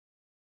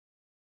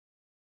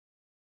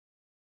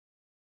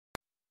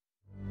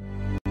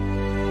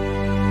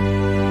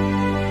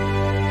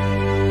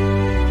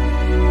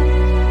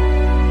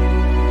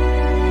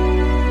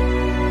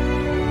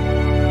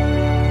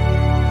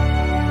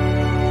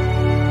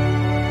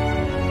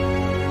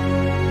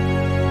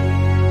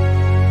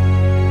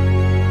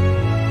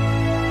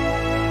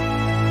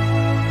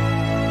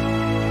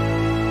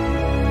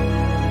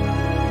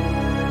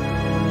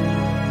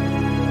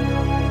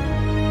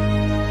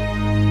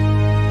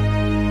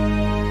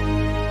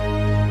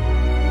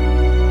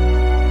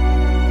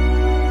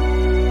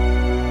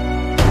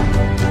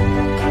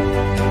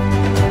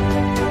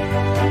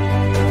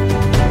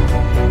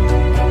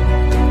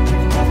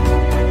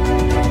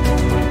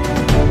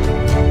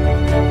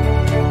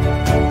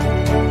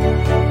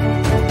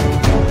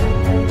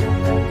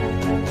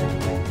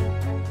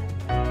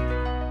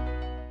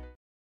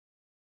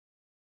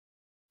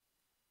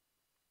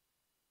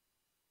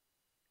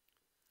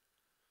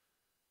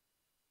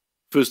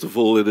First of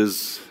all, it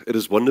is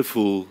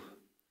wonderful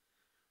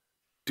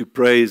to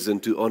praise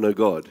and to honor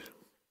God.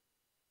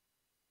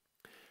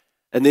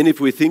 And then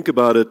if we think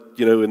about it,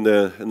 in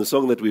the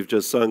song that we've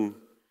just sung,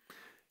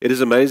 it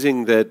is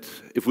amazing that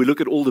if we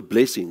look at all the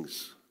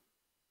blessings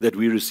that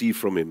we receive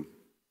from Him,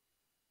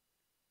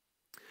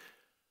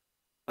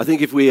 I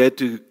think if we had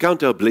to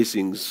count our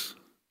blessings,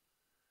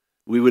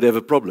 we would have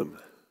a problem.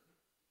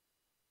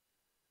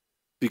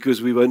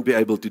 Because we won't be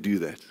able to do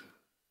that.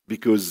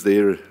 Because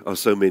there are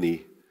so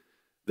many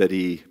that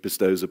He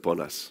bestows upon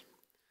us.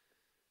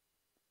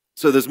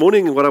 So this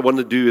morning what I want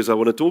to do is I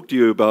want to talk to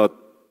you about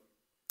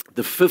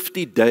the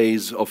 50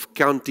 days of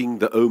counting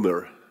the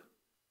Omer.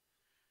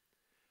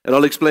 And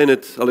I'll explain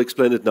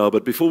it now,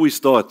 but before we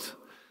start,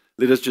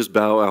 let us just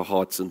bow our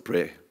hearts in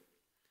prayer.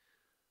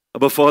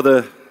 Abba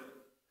Father,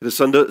 it is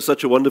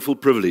such a wonderful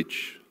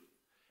privilege.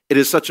 It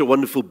is such a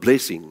wonderful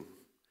blessing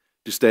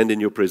to stand in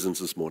your presence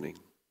this morning.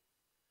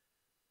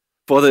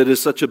 Father, it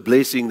is such a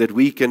blessing that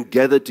we can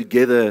gather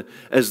together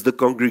as the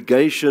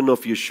congregation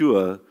of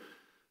Yeshua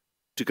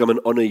to come and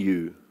honor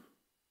you,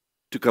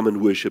 to come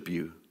and worship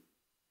you.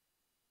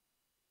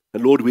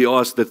 And Lord, we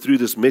ask that through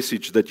this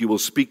message that you will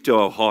speak to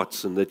our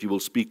hearts and that you will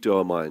speak to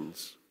our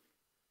minds.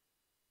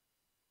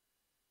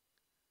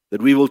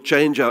 That we will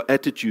change our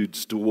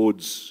attitudes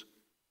towards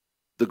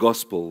the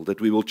gospel,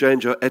 that we will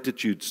change our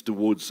attitudes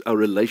towards our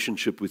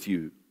relationship with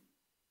you.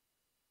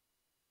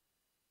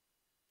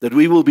 That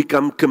we will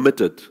become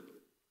committed.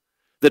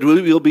 That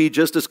we will be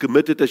just as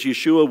committed as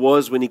Yeshua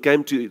was when He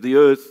came to the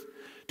earth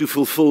to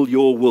fulfill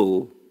your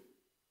will.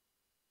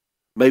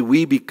 May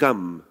we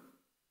become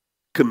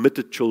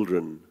committed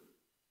children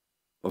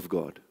of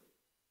God.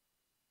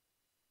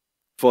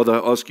 Father,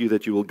 I ask you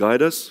that you will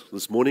guide us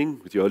this morning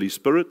with your Holy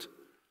Spirit.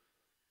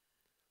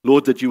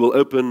 Lord, that you will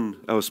open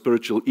our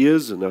spiritual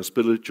ears and our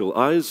spiritual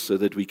eyes so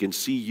that we can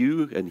see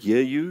you and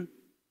hear you.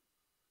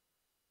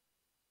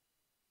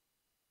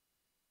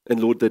 And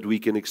Lord, that we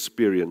can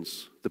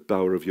experience the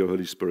power of your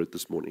Holy Spirit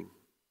this morning.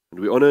 And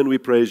we honor and we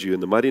praise you in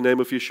the mighty name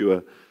of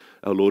Yeshua,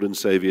 our Lord and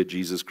Savior,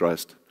 Jesus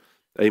Christ.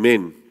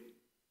 Amen.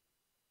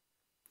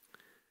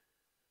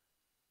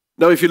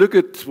 Now, if you look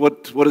at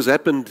what has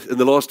happened in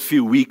the last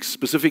few weeks,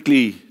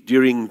 specifically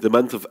during the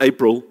month of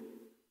April,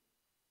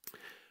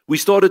 we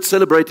started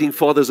celebrating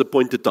Father's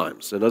appointed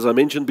times. And as I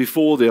mentioned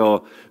before, there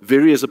are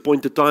various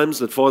appointed times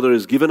that Father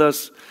has given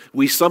us.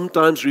 We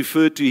sometimes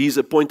refer to His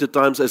appointed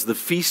times as the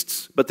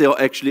feasts, but there are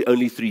actually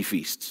only 3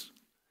 feasts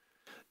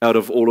out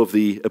of all of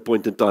the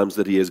appointed times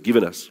that He has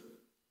given us.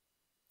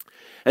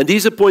 And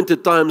these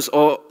appointed times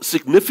are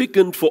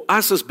significant for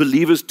us as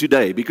believers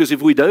today, because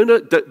if we do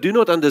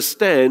not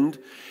understand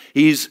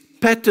His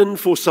pattern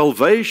for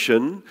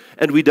salvation,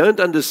 and we don't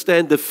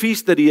understand the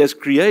feast that He has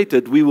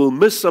created, we will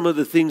miss some of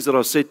the things that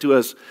are said to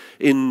us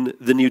in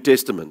the New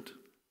Testament,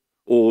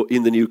 or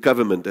in the New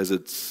Covenant, as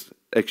it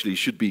actually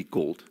should be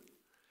called.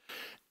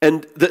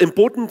 And the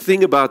important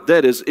thing about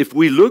that is, if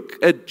we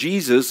look at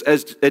Jesus,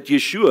 at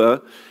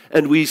Yeshua,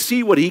 and we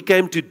see what He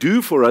came to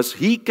do for us,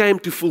 He came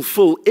to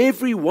fulfill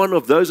every one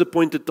of those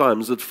appointed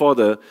times that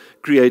Father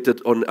created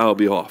on our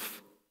behalf.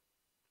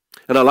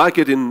 And I like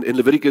it in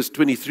Leviticus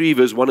 23,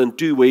 verse 1 and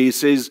 2, where He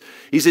says,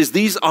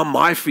 these are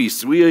my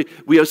feasts. We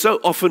are so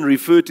often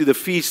referred to the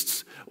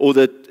feasts or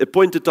the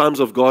appointed times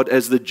of God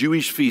as the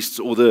Jewish feasts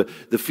or the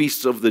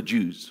feasts of the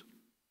Jews.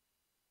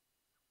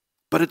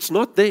 But it's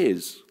not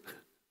theirs.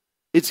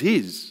 It's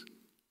His.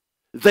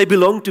 They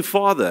belong to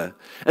Father.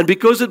 And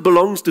because it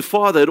belongs to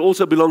Father, it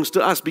also belongs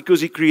to us,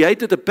 because He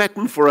created a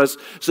pattern for us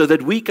so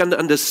that we can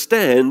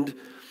understand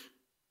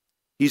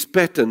His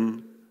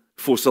pattern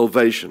for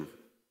salvation.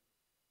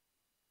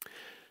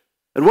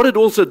 And what it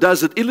also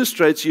does, it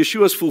illustrates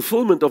Yeshua's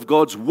fulfillment of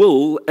God's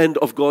will and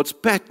of God's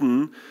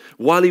pattern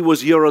while He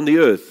was here on the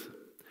earth.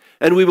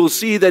 And we will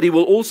see that He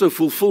will also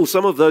fulfill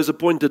some of those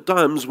appointed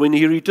times when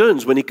He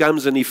returns, when He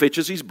comes and He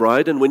fetches His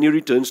bride, and when He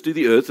returns to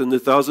the earth in the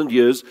 1,000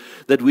 years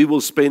that we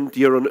will spend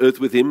here on earth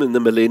with Him in the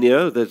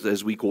millennia, that,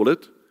 as we call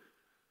it.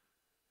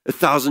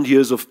 1,000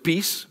 years of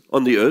peace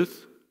on the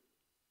earth.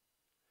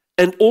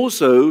 And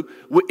also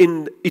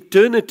in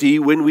eternity,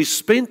 when we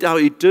spend our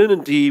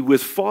eternity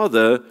with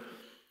Father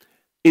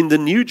in the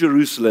New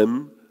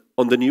Jerusalem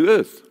on the new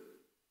earth.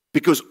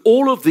 Because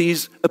all of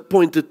these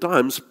appointed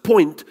times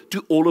point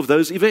to all of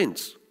those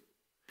events.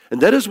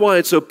 And that is why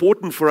it's so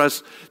important for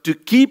us to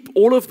keep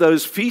all of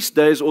those feast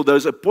days or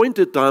those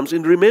appointed times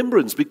in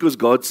remembrance, because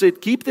God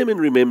said, keep them in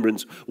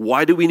remembrance.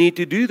 Why do we need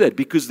to do that?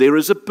 Because there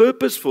is a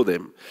purpose for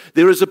them.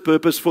 There is a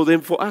purpose for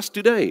them for us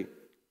today.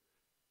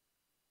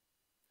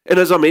 And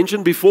as I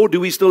mentioned before, do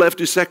we still have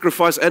to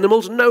sacrifice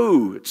animals?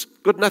 No, it's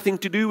got nothing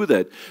to do with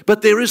that.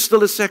 But there is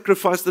still a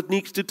sacrifice that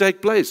needs to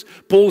take place.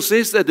 Paul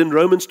says that in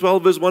Romans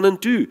 12, verse 1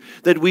 and 2,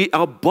 that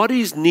our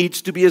bodies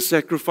needs to be a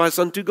sacrifice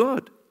unto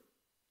God.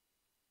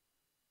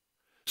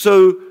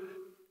 So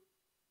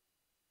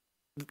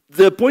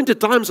the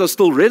appointed times are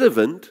still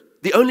relevant,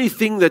 The only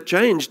thing that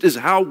changed is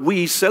how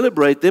we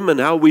celebrate them and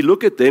how we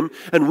look at them.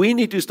 And we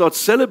need to start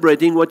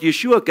celebrating what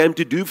Yeshua came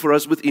to do for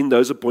us within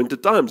those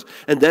appointed times.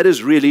 And that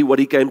is really what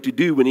he came to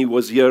do when he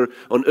was here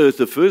on earth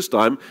the first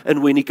time.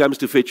 And when he comes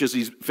to fetch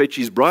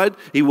his bride,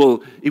 he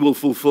will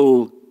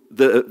fulfill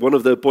one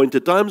of the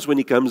appointed times. When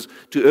he comes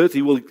to earth,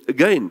 he will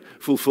again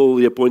fulfill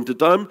the appointed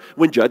time.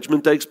 When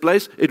judgment takes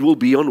place, it will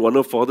be on one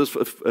of Father's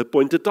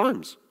appointed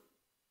times.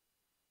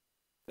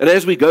 And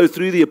as we go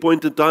through the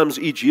appointed times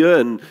each year,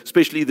 and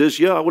especially this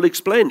year, I will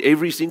explain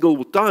every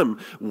single time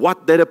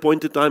what that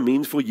appointed time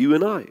means for you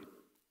and I.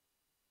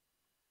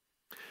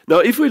 Now,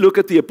 if we look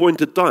at the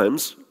appointed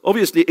times,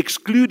 obviously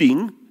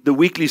excluding the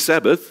weekly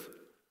Sabbath,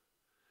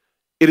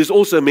 it is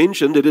also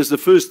mentioned, it is the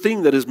first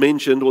thing that is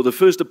mentioned, or the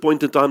first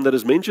appointed time that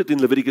is mentioned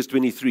in Leviticus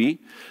 23.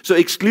 So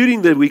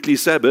excluding the weekly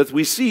Sabbath,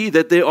 we see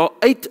that there are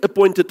 8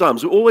 appointed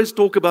times. We always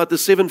talk about the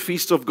 7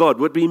 feasts of God,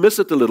 but we miss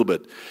it a little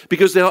bit,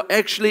 because there are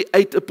actually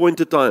 8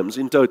 appointed times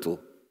in total.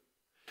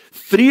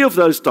 3 of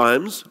those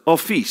times are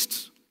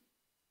feasts.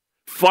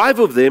 5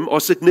 of them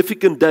are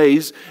significant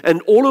days, and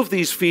all of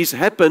these feasts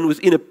happen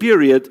within a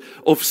period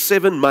of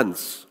 7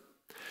 months.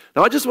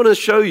 Now I just want to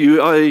show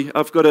you,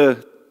 I've got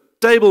a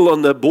table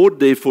on the board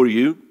there for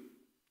you,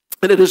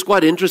 and it is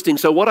quite interesting.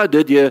 So what I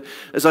did here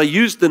is I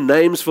used the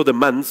names for the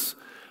months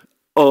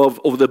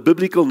of the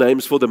biblical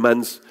names for the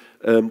months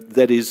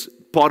that is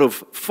part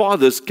of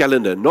Father's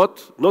calendar,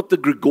 not the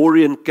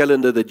Gregorian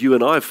calendar that you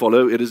and I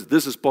follow.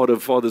 This is part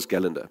of Father's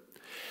calendar.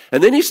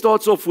 And then he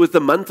starts off with the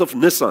month of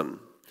Nisan.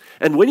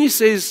 And when he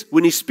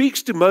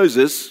speaks to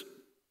Moses,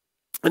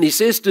 and he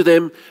says to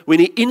them, when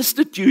he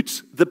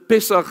institutes the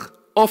Pesach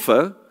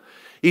offer,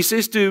 he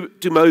says to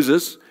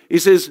Moses, he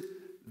says,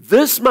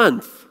 this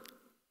month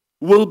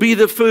will be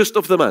the first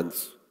of the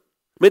months.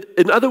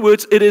 In other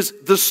words, it is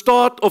the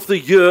start of the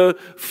year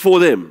for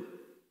them.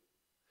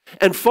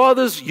 And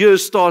Father's year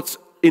starts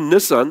in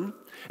Nisan.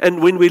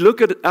 And when we look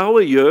at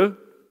our year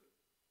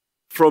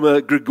from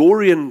a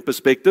Gregorian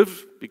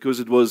perspective,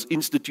 because it was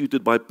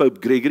instituted by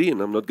Pope Gregory,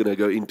 and I'm not going to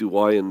go into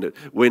why and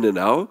when and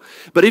how.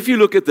 But if you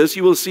look at this,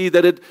 you will see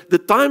that the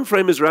time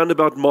frame is around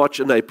about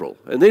March and April.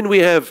 And then we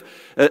have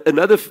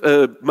another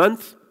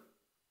month.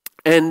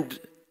 And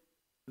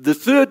the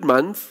third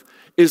month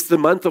is the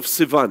month of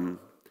Sivan.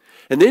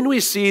 And then we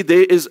see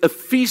there is a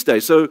feast day.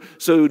 So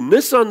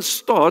Nisan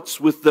starts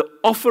with the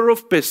offer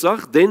of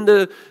Pesach, then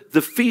the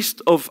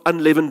feast of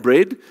unleavened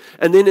bread.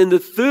 And then in the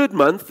third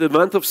month, the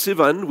month of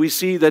Sivan, we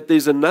see that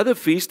there's another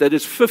feast that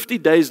is 50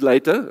 days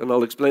later. And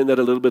I'll explain that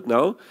a little bit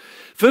now.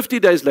 50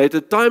 days later,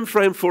 time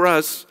frame for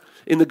us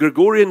in the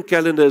Gregorian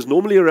calendar is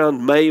normally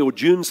around May or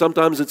June.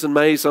 Sometimes it's in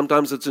May,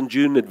 sometimes it's in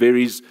June. It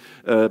varies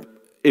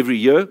every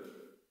year.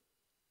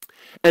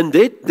 And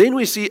then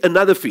we see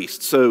another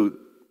feast. So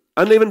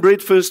unleavened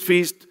bread, first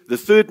feast. The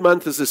third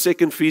month is the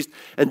second feast.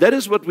 And that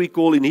is what we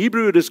call, in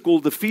Hebrew, it is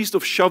called the Feast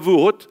of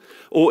Shavuot,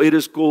 or it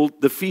is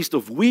called the Feast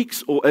of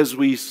Weeks, or as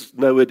we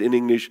know it in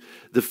English,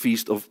 the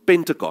Feast of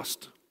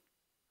Pentecost.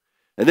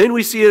 And then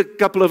we see a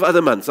couple of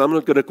other months. I'm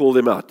not going to call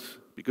them out,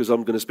 because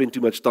I'm going to spend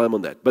too much time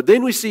on that. But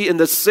then we see in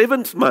the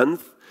 7th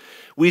month,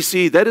 we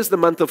see that is the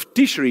month of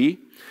Tishri.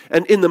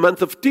 And in the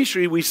month of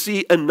Tishri, we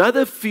see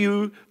another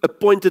few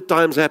appointed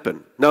times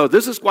happen. Now,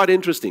 this is quite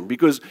interesting,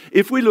 because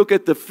if we look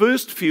at the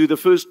first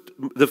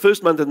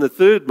month and the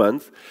third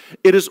month,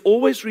 it is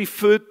always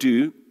referred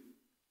to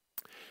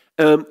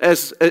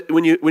as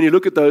when you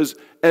look at those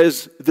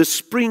as the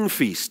spring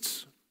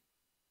feasts.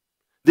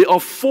 There are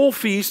 4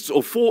 feasts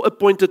or 4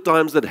 appointed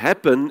times that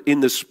happen in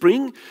the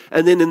spring,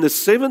 and then in the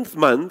 7th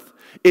month,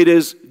 it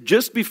is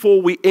just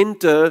before we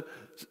enter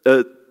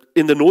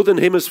in the northern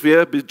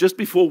hemisphere, just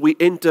before we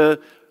enter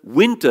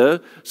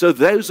winter. So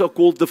those are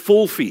called the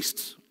fall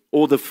feasts,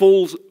 or the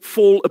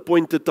fall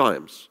appointed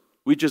times.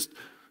 We just,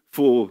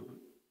 to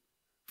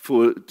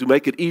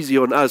make it easy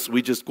on us,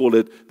 we just call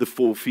it the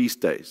 4 feast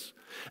days.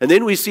 And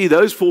then we see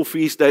those 4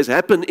 feast days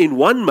happen in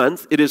 1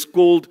 month. It is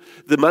called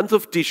the month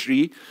of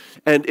Tishri,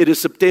 and it is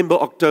September,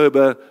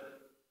 October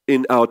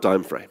in our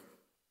time frame.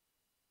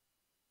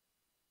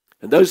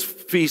 And those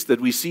feasts that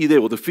we see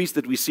there, or the feast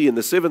that we see in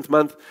the 7th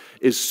month,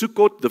 is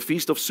Sukkot, the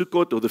Feast of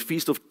Sukkot, or the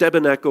Feast of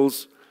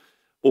Tabernacles,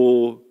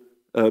 or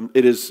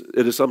it is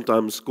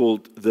sometimes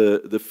called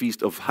the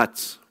Feast of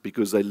Huts,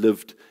 because they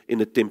lived in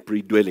a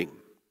temporary dwelling.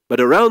 But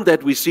around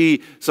that we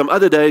see some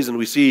other days, and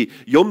we see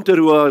Yom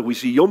Teruah, we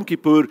see Yom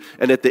Kippur,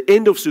 and at the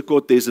end of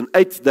Sukkot there's an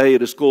 8th day.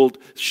 It is called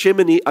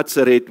Shemini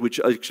Atzeret, which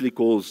actually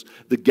calls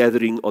the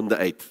gathering on the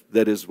 8th.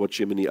 That is what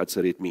Shemini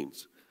Atzeret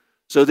means.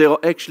 So there are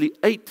actually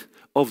 8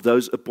 of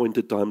those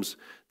appointed times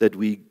that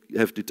we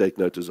have to take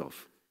notice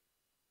of.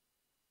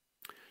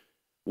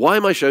 Why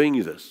am I showing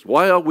you this?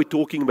 Why are we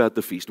talking about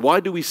the feast? Why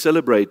do we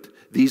celebrate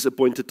these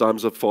appointed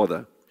times of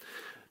Father?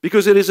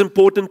 Because it is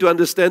important to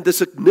understand the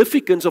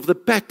significance of the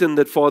pattern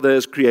that Father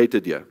has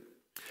created here.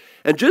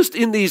 And just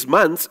in these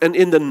months and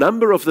in the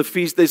number of the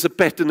feast, there's a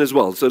pattern as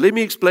well. So let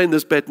me explain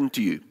this pattern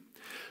to you.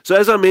 So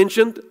as I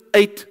mentioned,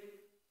 8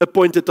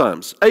 appointed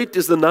times. 8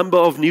 is the number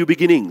of new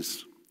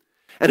beginnings.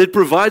 And it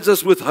provides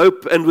us with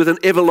hope and with an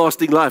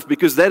everlasting life,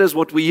 because that is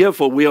what we're here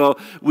for.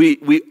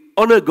 We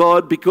honor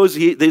God because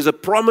there's a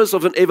promise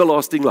of an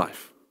everlasting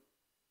life.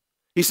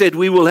 He said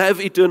we will have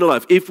eternal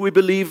life. If we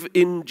believe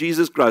in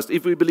Jesus Christ,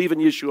 if we believe in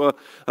Yeshua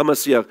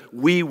HaMashiach,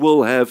 we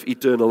will have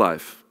eternal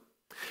life.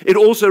 It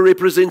also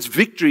represents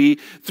victory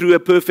through a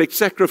perfect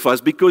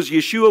sacrifice, because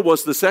Yeshua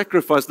was the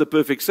sacrifice, the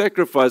perfect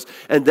sacrifice,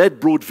 and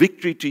that brought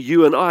victory to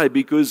you and I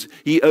because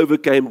he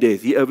overcame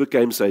death, he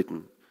overcame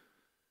Satan.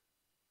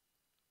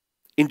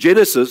 In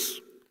Genesis,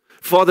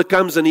 Father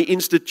comes and he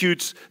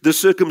institutes the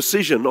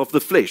circumcision of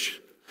the flesh.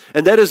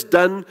 And that is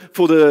done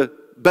for the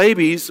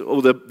babies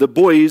or the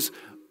boys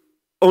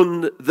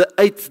on the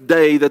 8th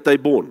day that they're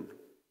born.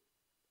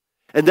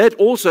 And that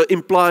also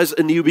implies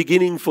a new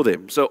beginning for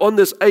them. So on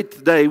this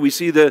 8th day, we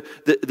see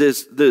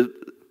the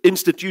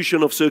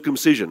institution of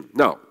circumcision.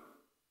 Now,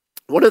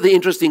 one of the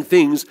interesting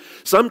things,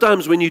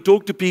 sometimes when you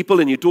talk to people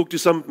and you talk to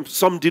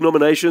some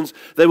denominations,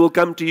 they will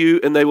come to you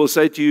and they will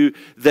say to you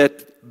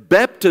that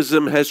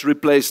baptism has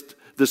replaced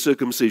the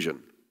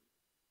circumcision.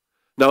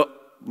 Now,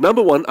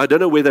 number one, I don't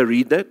know where they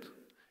read that.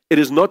 It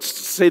is not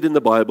said in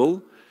the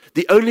Bible.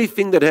 The only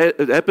thing that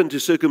happened to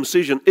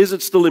circumcision, is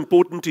it still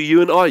important to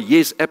you and I?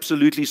 Yes,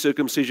 absolutely,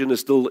 circumcision is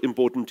still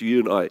important to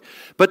you and I.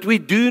 But we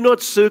do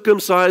not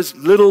circumcise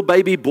little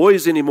baby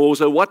boys anymore.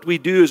 So what we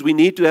do is we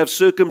need to have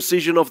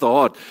circumcision of the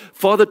heart.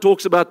 Father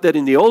talks about that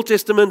in the Old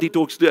Testament. He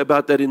talks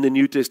about that in the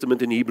New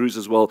Testament in Hebrews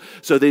as well.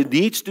 So there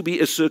needs to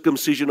be a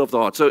circumcision of the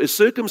heart. So is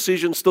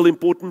circumcision still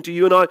important to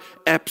you and I?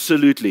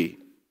 Absolutely.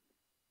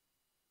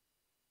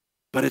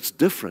 But it's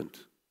different.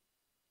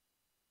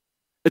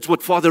 It's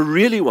what Father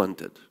really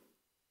wanted.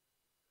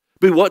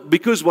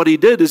 Because what he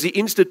did is he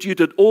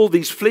instituted all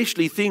these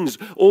fleshly things,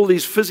 all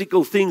these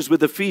physical things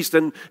with the feast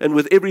and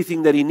with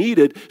everything that he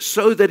needed,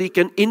 so that he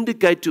can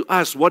indicate to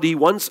us what he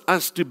wants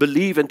us to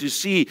believe and to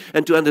see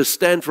and to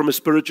understand from a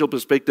spiritual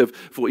perspective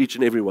for each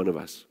and every one of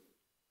us.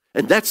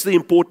 And that's the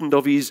importance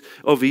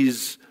of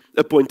his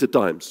appointed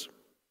times.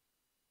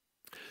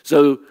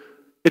 So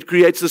it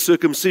creates the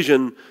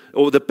circumcision,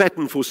 or the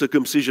pattern for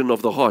circumcision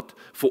of the heart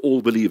for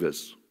all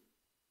believers.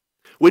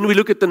 When we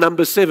look at the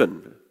number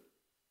 7,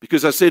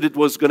 because I said it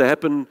was going to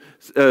happen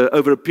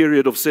over a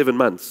period of 7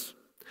 months.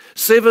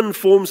 7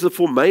 forms the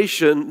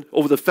formation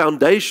or the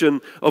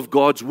foundation of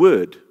God's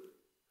Word.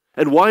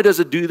 And why does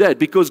it do that?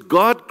 Because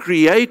God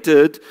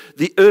created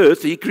the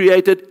earth, He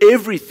created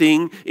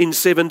everything in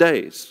 7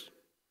 days.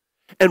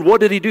 And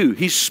what did He do?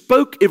 He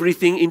spoke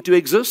everything into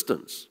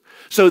existence.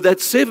 So that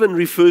 7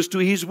 refers to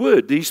His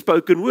Word, His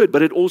spoken Word,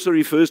 but it also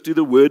refers to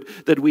the Word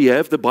that we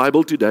have, the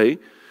Bible today,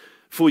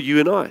 for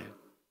you and I.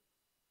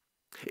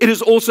 It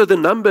is also the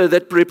number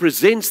that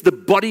represents the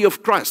body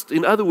of Christ.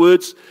 In other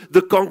words,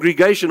 the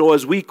congregation, or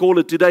as we call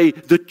it today,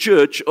 the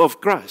church of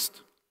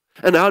Christ.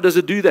 And how does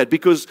it do that?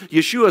 Because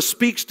Yeshua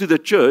speaks to the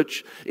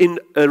church in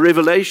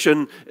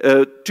Revelation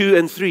 2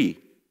 and 3.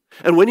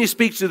 And when he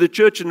speaks to the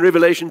church in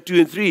Revelation 2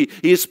 and 3,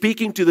 he is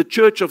speaking to the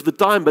church of the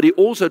time, but he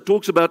also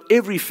talks about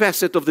every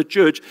facet of the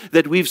church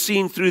that we've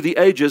seen through the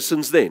ages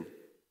since then.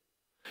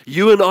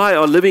 You and I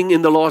are living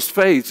in the last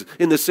phase,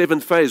 in the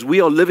 7th phase.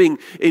 We are living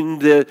in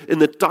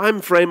the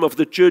time frame of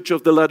the church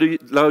of the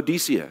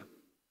Laodicea.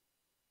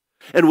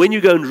 And when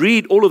you go and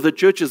read all of the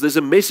churches, there's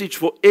a message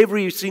for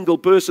every single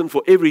person,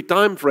 for every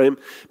time frame.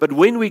 But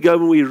when we go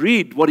and we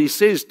read what he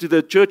says to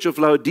the church of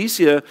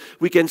Laodicea,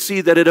 we can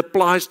see that it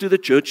applies to the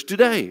church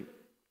today.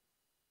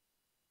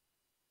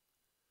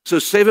 So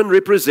 7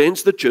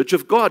 represents the church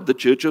of God, the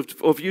church of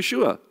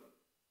Yeshua.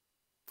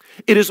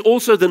 It is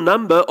also the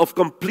number of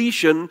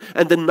completion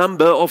and the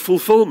number of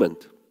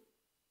fulfillment.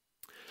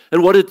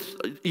 And what did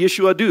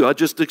Yeshua do? I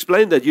just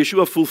explained that.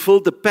 Yeshua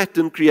fulfilled the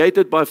pattern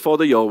created by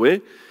Father Yahweh.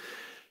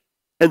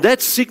 And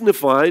that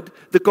signified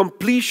the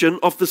completion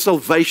of the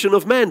salvation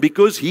of man,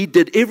 because he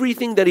did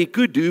everything that he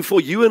could do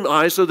for you and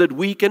I so that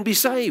we can be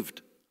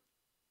saved.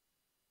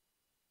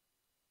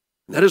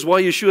 That is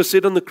why Yeshua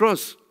said on the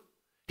cross,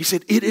 he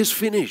said, "It is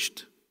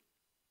finished.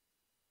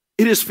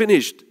 It is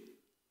finished."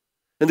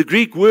 And the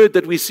Greek word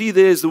that we see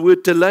there is the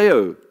word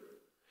teleo.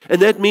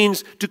 And that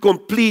means to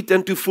complete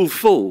and to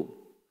fulfill.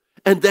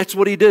 And that's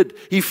what he did.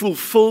 He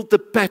fulfilled the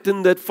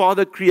pattern that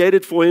Father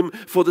created for him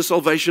for the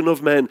salvation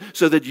of man,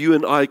 so that you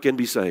and I can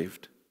be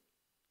saved.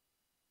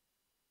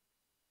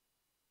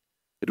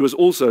 It was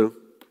also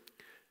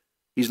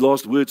his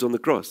last words on the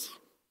cross.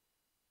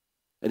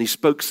 And he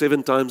spoke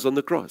 7 times on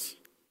the cross.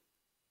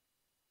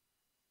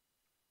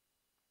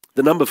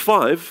 The number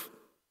 5,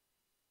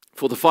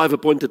 for the 5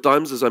 appointed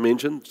times, as I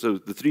mentioned, so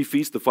the 3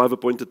 feasts, the 5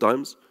 appointed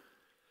times.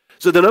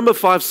 So the number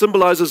 5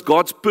 symbolizes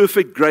God's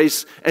perfect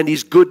grace and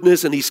His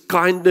goodness and His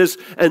kindness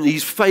and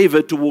His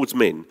favor towards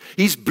men.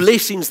 His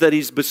blessings that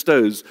He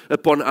bestows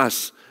upon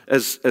us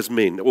as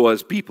men or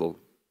as people.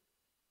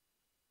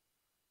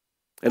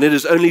 And it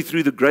is only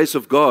through the grace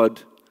of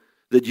God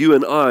that you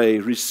and I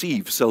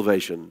receive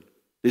salvation.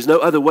 There's no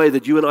other way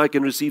that you and I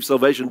can receive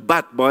salvation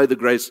but by the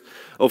grace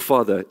of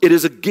Father. It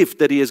is a gift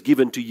that He has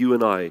given to you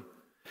and I.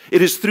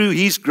 It is through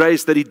His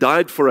grace that He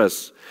died for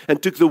us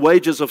and took the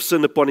wages of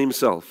sin upon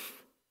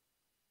Himself.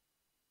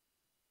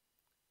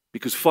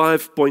 because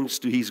 5 points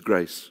to His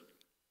grace.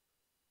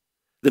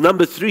 The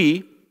number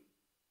 3,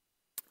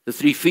 the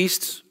 3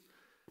 feasts,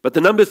 but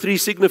the number 3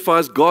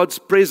 signifies God's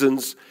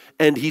presence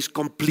and His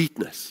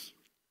completeness.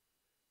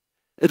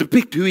 It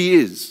depicts who He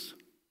is,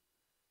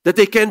 that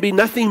there can be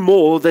nothing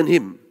more than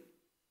Him.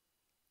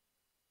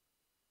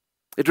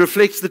 It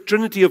reflects the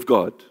Trinity of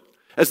God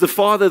as the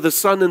Father, the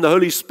Son, and the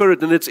Holy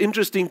Spirit. And it's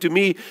interesting to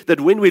me that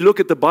when we look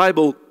at the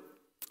Bible,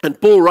 and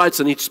Paul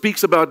writes and he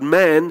speaks about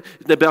man,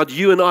 and about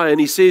you and I, and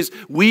he says,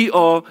 we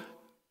are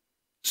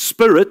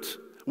spirit,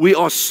 we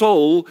are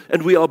soul,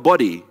 and we are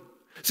body.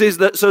 Says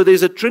that, so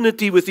there's a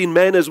Trinity within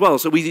man as well.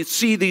 So we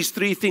see these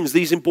 3 things,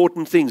 these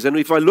important things. And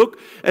if I look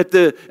at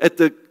the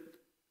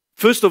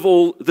first of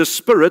all, the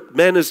spirit,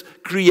 man is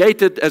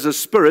created as a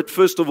spirit,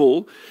 first of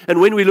all. And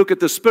when we look at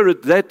the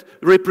spirit, that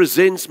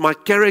represents my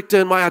character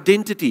and my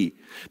identity.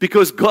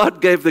 Because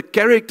God gave the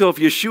character of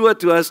Yeshua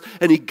to us,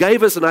 and He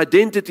gave us an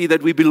identity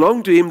that we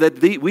belong to Him,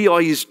 that we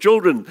are His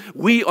children.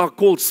 We are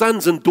called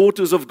sons and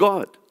daughters of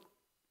God.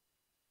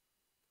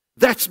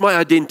 That's my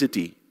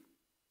identity.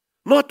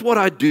 Not what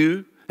I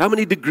do, how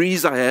many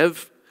degrees I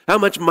have, how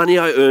much money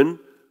I earn,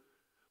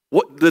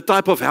 what the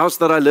type of house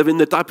that I live in,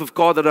 the type of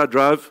car that I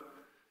drive.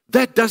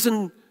 That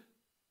doesn't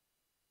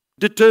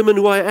determine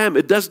who I am.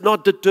 It does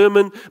not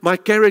determine my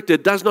character.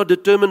 It does not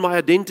determine my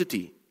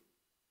identity.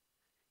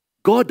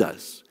 God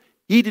does.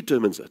 He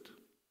determines it.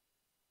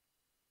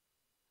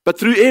 But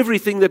through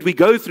everything that we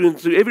go through and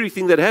through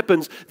everything that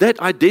happens, that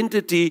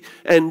identity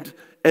and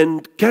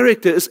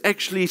character is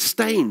actually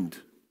stained.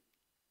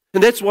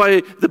 And that's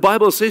why the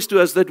Bible says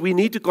to us that we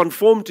need to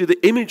conform to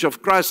the image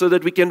of Christ so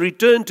that we can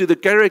return to the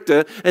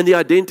character and the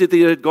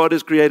identity that God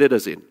has created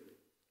us in.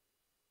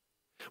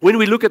 When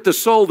we look at the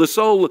soul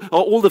are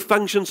all the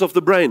functions of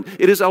the brain.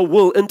 It is our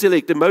will,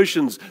 intellect,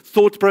 emotions,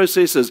 thought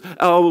processes,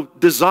 our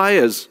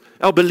desires,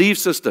 our belief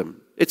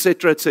system,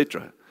 etc.,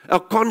 etc. Our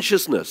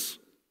consciousness.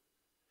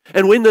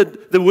 And when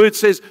the word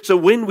says, so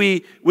when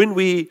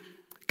we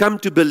come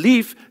to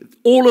belief,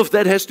 all of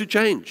that has to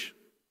change.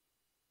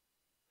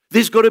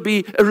 There's got to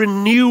be a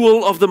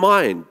renewal of the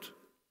mind.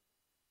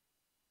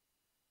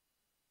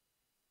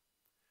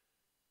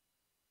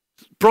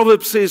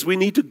 Proverbs says we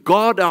need to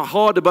guard our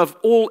heart above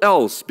all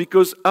else,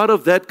 because out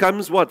of that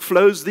comes what?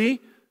 Flows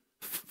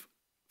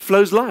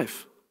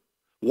life.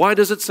 Why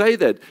does it say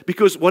that?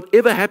 Because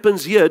whatever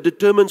happens here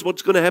determines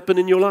what's going to happen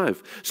in your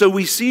life. So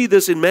we see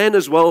this in man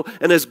as well.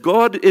 And as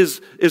God is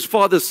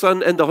Father,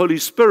 Son, and the Holy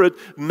Spirit,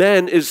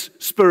 man is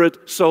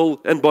spirit, soul,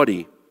 and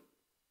body.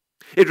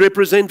 It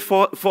represents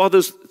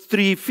Father's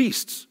 3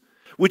 feasts,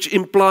 which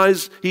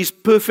implies His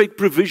perfect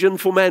provision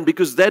for man,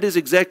 because that is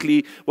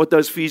exactly what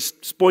those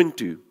feasts point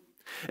to.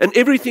 And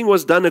everything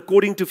was done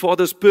according to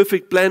Father's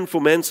perfect plan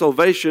for man's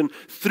salvation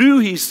through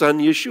His Son,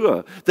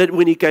 Yeshua, that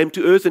when He came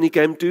to earth and He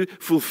came to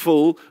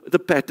fulfill the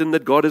pattern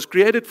that God has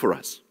created for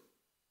us.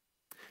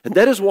 And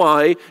that is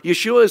why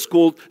Yeshua is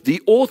called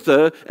the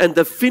author and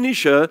the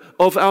finisher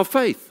of our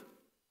faith.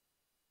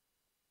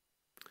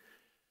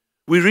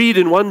 We read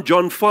in 1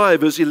 John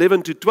 5, verse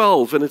 11 to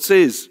 12, and it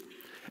says,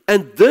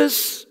 and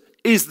this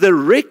is the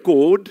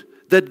record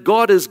that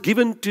God has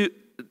given to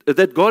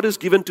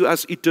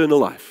us, eternal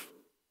life.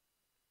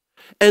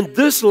 And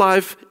this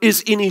life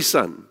is in His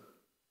Son.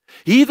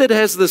 He that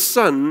has the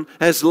Son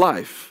has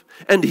life,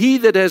 and he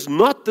that has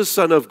not the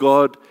Son of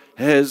God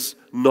has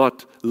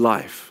not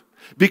life.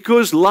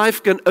 Because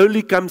life can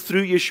only come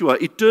through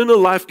Yeshua. Eternal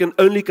life can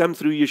only come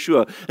through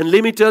Yeshua. And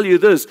let me tell you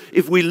this,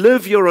 if we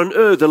live here on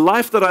earth, the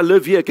life that I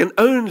live here can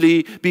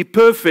only be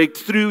perfect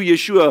through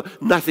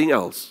Yeshua, nothing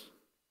else.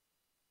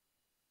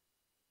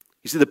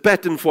 You see, the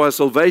pattern for our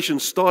salvation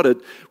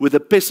started with the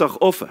Pesach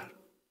offer.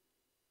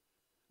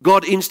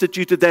 God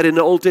instituted that in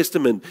the Old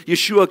Testament.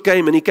 Yeshua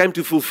came, and He came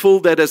to fulfill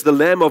that as the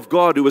Lamb of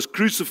God who was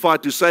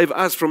crucified to save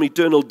us from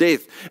eternal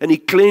death. And He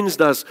cleansed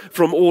us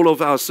from all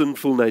of our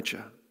sinful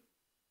nature.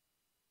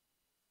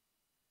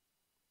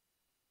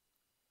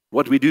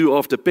 What we do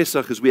after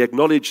Pesach is we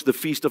acknowledge the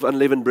Feast of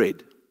Unleavened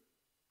Bread,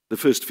 the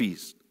first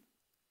feast.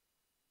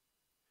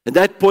 And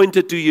that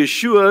pointed to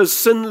Yeshua's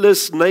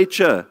sinless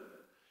nature.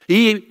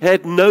 He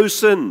had no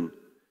sin.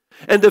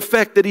 And the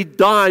fact that He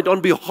died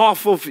on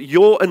behalf of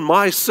your and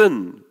my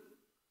sin.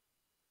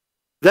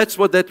 That's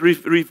what that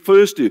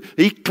refers to.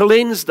 He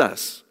cleansed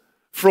us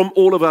from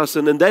all of our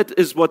sin. And that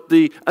is what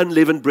the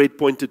unleavened bread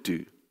pointed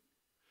to.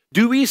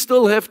 Do we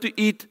still have to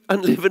eat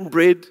unleavened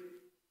bread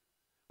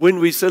when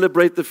we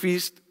celebrate the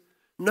feast?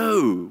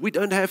 No, we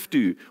don't have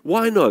to.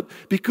 Why not?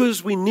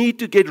 Because we need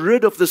to get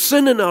rid of the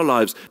sin in our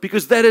lives.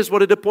 Because that is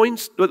what it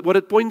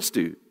points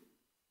to.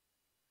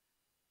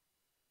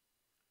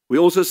 We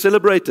also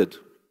celebrated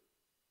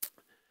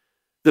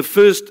the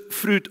first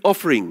fruit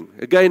offering.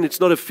 Again,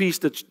 it's not a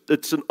feast,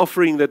 it's an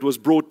offering that was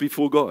brought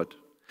before God.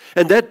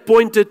 And that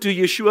pointed to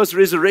Yeshua's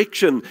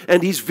resurrection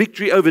and His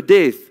victory over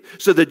death,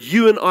 so that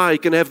you and I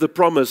can have the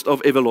promise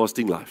of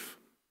everlasting life.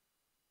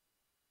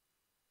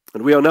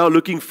 And we are now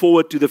looking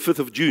forward to the 5th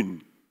of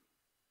June.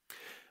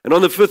 And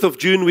on the 5th of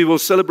June, we will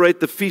celebrate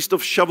the Feast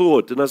of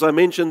Shavuot. And as I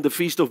mentioned, the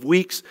Feast of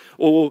Weeks,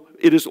 or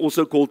it is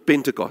also called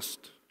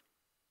Pentecost.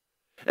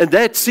 And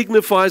that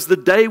signifies the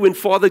day when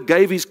Father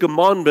gave His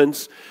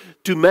commandments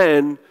to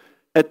man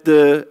at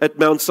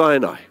Mount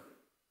Sinai.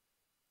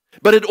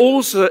 But it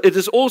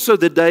is also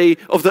the day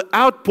of the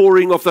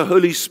outpouring of the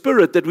Holy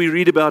Spirit that we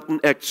read about in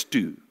Acts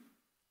 2.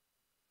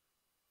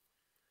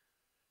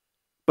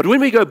 But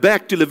when we go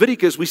back to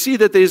Leviticus, we see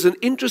that there's an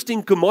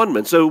interesting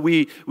commandment. So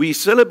we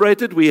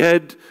celebrated, we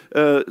had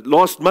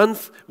last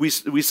month, we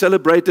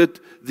celebrated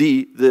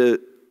the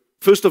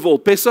first of all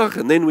Pesach,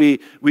 and then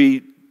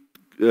we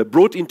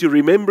brought into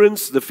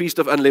remembrance the Feast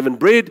of Unleavened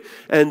Bread,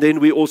 and then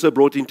we also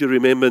brought into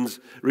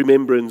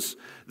remembrance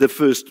the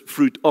first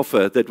fruit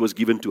offer that was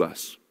given to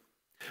us.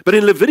 But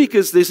in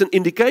Leviticus, there's an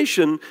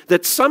indication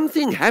that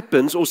something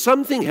happens or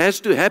something has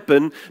to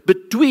happen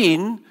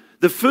between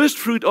the first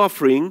fruit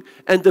offering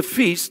and the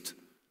feast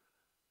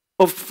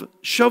of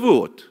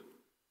Shavuot,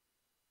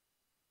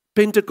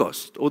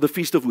 Pentecost, or the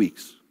Feast of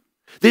Weeks.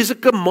 There's a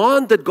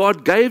command that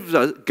God gave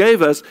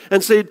us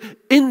and said,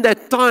 in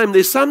that time,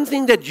 there's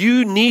something that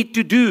you need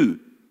to do.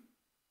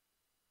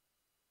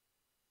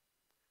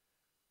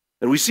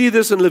 And we see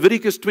this in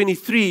Leviticus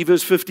 23,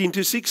 verse 15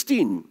 to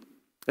 16.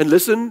 And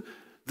listen,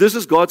 this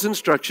is God's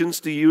instructions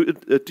to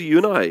you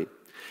and I.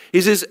 He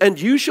says, and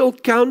you shall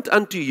count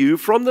unto you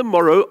from the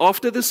morrow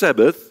after the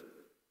Sabbath,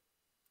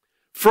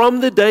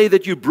 from the day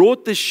that you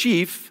brought the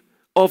sheaf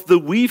of the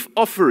weave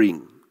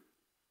offering.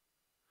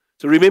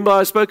 So remember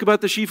I spoke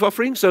about the sheaf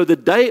offering? So the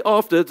day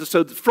after,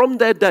 so from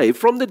that day,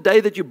 from the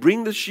day that you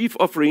bring the sheaf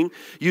offering,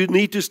 you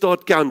need to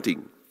start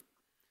counting.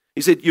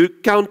 He said, you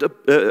count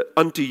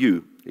unto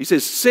you. He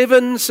says,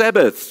 7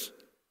 Sabbaths.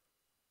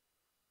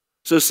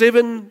 So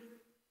 7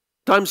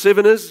 times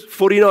 7 is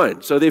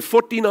 49. So there are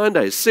 49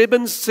 days,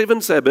 7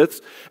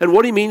 Sabbaths. And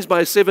what he means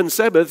by 7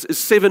 Sabbaths is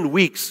 7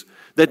 weeks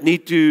that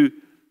need to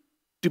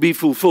be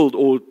fulfilled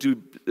or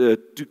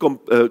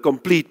to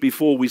complete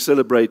before we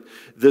celebrate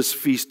this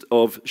feast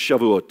of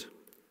Shavuot.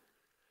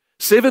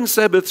 7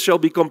 Sabbaths shall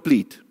be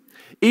complete.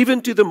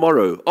 Even to the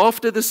morrow,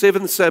 after the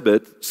 7th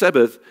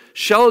Sabbath,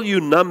 shall you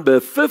number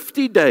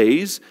 50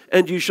 days,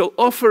 and you shall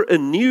offer a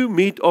new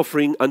meat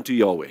offering unto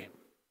Yahweh.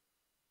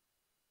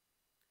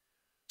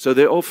 So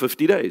there are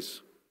 50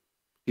 days.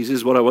 He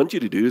says, what I want you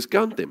to do is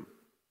count them.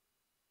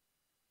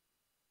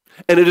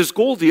 And it is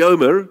called the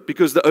Omer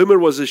because the Omer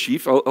was a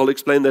sheaf. I'll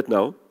explain that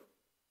now.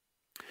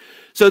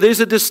 So there's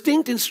a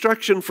distinct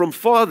instruction from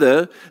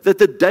Father that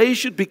the day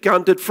should be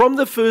counted from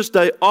the first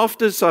day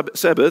after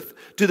Sabbath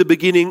to the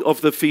beginning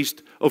of the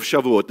feast of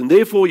Shavuot. And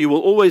therefore you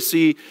will always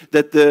see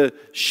that the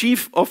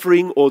sheaf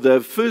offering or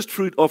the first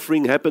fruit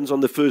offering happens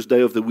on the first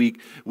day of the week,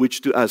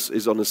 which to us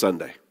is on a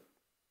Sunday.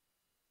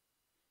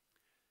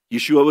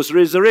 Yeshua was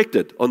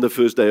resurrected on the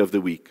first day of the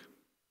week.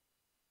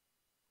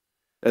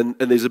 And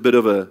there's a bit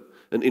of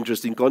an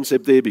interesting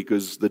concept there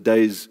because the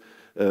days,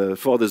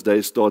 Father's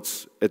Day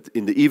starts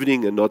in the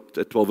evening and not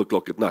at 12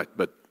 o'clock at night.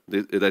 But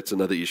that's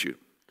another issue.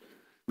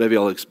 Maybe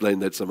I'll explain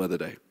that some other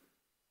day.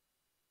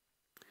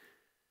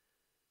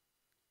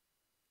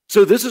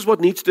 So this is what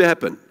needs to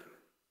happen.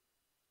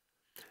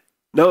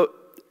 Now,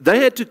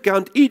 they had to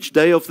count each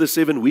day of the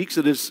 7 weeks.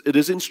 It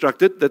is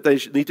instructed that they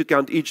need to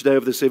count each day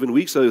of the 7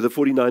 weeks, so the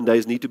 49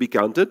 days need to be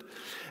counted.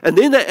 And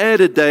then they add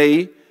a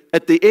day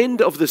at the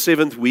end of the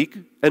 7th week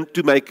and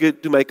to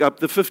make up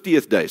the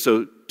 50th day,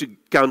 so to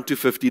count to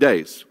 50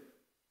 days.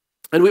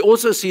 And we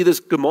also see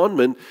this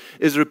commandment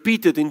is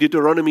repeated in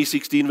Deuteronomy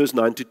 16, verse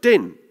 9 to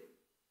 10.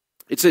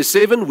 It says,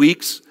 7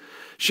 weeks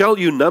shall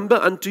you number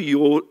unto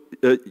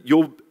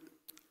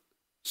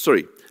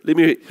Let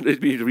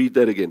me read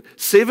that again.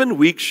 7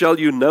 weeks shall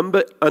you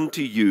number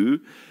unto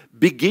you.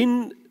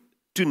 Begin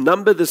to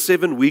number the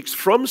 7 weeks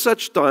from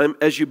such time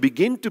as you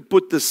begin to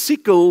put the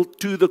sickle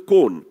to the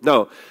corn.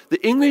 Now,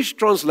 the English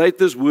translate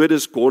this word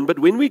as corn, but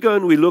when we go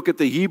and we look at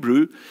the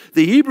Hebrew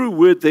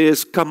word there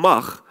is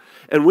kamach.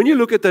 And when you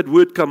look at that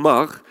word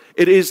kamach,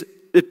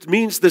 it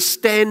means the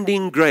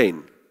standing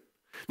grain.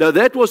 Now,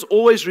 that was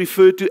always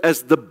referred to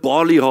as the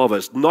barley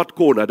harvest, not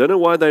corn. I don't know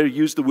why they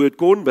use the word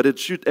corn, but it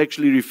should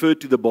actually refer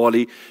to the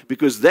barley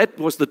because that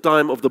was the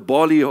time of the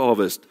barley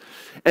harvest.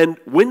 And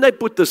when they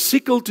put the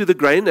sickle to the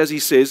grain, as he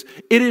says,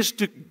 it is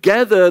to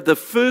gather the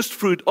first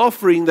fruit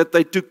offering that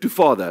they took to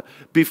Father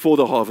before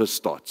the harvest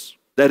starts.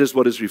 That is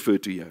what is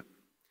referred to here.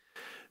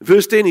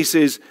 Verse 10, he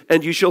says,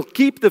 and you shall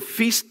keep the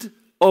feast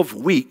of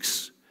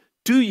weeks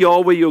to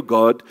Yahweh your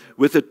God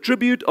with a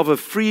tribute of a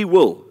free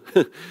will.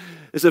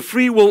 It's a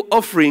free will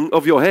offering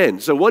of your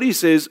hand. So what he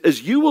says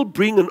is you will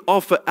bring an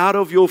offer out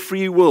of your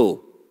free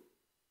will.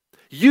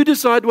 You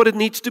decide what it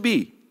needs to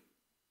be.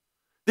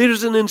 There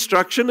is an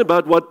instruction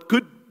about what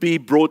could be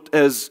brought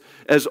as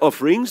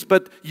offerings,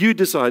 but you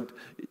decide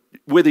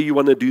whether you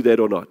want to do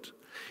that or not.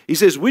 He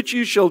says, which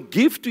you shall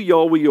give to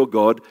Yahweh your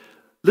God,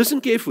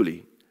 listen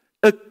carefully,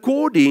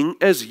 according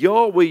as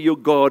Yahweh your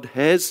God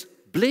has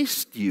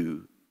blessed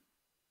you.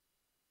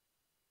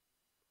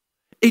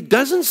 It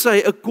doesn't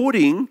say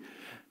according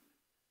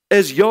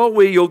as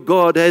Yahweh your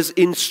God has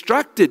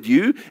instructed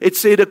you. It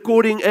said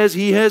according as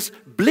He has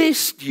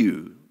blessed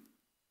you.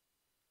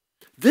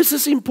 This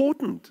is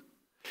important.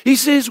 He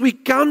says we're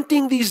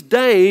counting these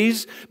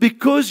days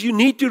because you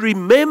need to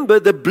remember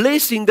the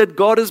blessing that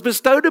God has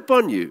bestowed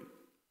upon you.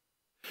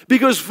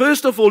 Because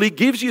first of all, He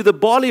gives you the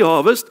barley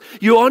harvest.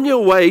 You're on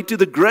your way to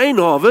the grain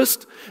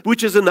harvest,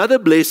 which is another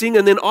blessing.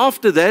 And then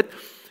after that,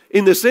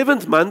 in the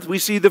 7th month, we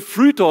see the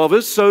fruit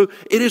harvest. So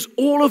it is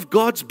all of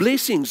God's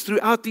blessings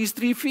throughout these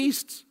 3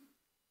 feasts.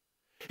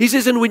 He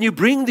says, and when you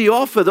bring the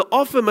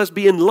offer must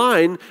be in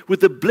line with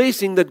the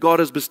blessing that God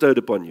has bestowed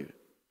upon you.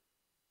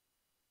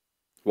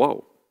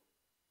 Wow.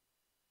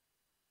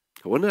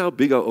 I wonder how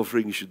big our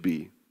offering should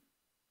be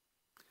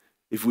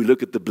if we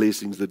look at the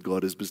blessings that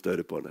God has bestowed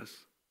upon us.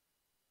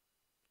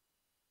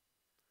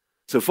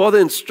 So Father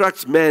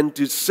instructs man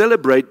to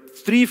celebrate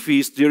 3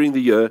 feasts during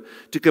the year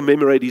to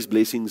commemorate His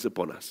blessings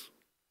upon us.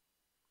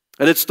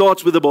 And it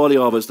starts with the barley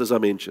harvest, as I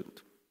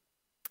mentioned.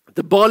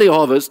 The barley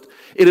harvest,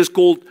 it is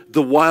called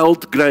the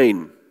wild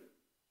grain.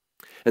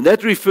 And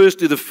that refers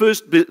to the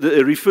first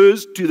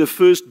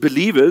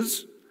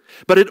believers,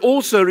 but it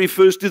also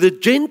refers to the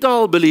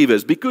Gentile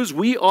believers, because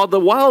we are the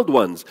wild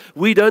ones.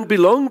 We don't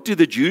belong to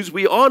the Jews.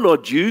 We are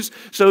not Jews.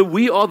 So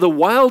we are the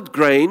wild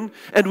grain,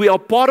 and we are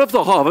part of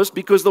the harvest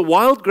because the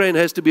wild grain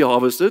has to be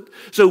harvested.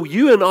 So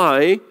you and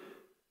I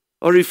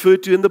are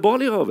referred to in the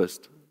barley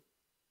harvest.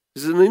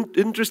 This is an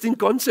interesting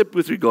concept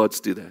with regards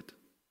to that.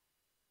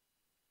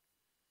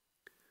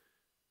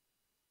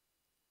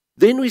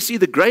 Then we see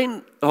the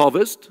grain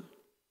harvest,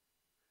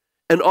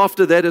 and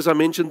after that, as I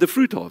mentioned, the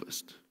fruit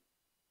harvest.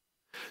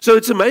 So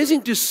it's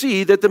amazing to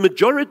see that the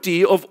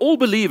majority of all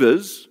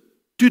believers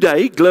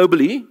today,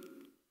 globally,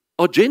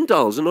 are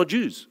Gentiles and not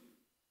Jews.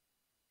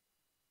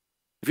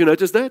 Have you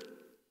noticed that?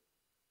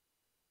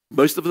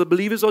 Most of the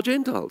believers are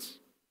Gentiles.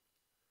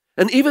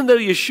 And even though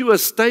Yeshua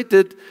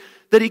stated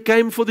that He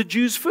came for the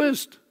Jews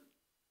first,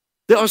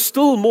 there are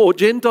still more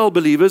Gentile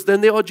believers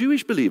than there are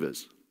Jewish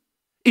believers.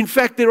 In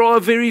fact, there are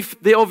very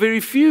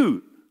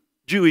few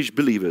Jewish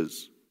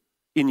believers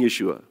in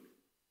Yeshua.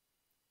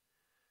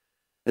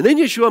 And then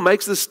Yeshua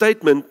makes the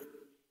statement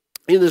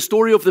in the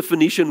story of the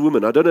Phoenician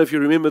woman. I don't know if you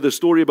remember the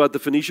story about the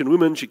Phoenician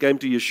woman. She came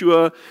to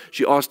Yeshua.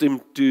 She asked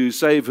Him to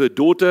save her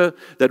daughter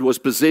that was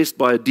possessed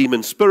by a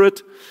demon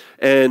spirit.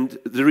 And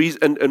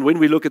when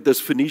we look at this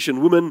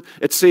Phoenician woman,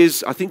 it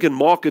says, I think in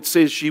Mark it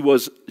says she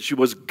was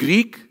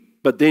Greek.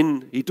 But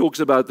then he talks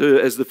about her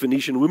as the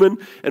Phoenician woman,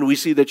 and we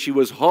see that she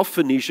was half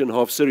Phoenician,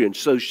 half Syrian.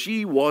 So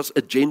she was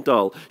a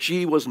Gentile.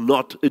 She was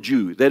not a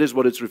Jew. That is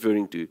what it's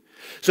referring to.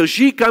 So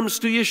she comes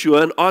to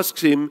Yeshua and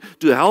asks Him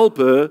to help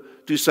her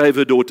to save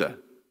her daughter.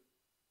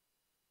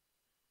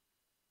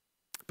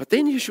 But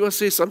then Yeshua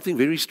says something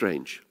very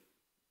strange,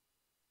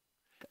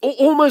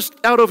 almost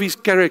out of His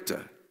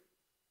character,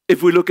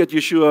 if we look at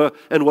Yeshua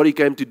and what He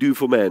came to do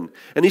for man.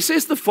 And He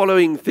says the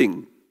following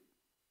thing.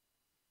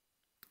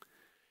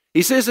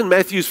 He says in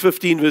Matthew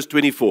 15, verse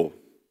 24,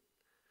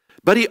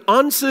 but He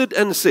answered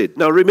and said,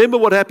 now remember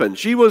what happened.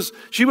 She was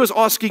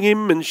asking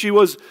Him and she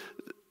was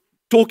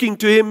talking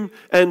to Him,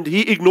 and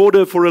He ignored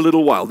her for a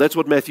little while. That's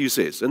what Matthew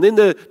says. And then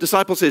the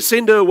disciple says,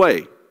 send her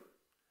away.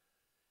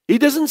 He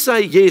doesn't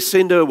say, yes,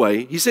 send her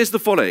away. He says the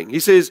following. He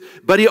says,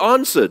 but He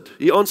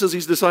answers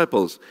His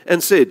disciples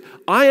and said,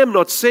 I am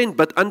not sent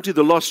but unto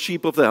the lost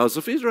sheep of the house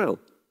of Israel.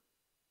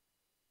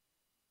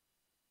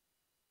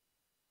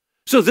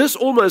 So this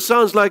almost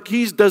sounds like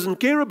He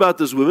doesn't care about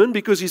this woman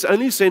because He's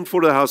only sent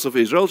for the house of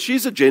Israel.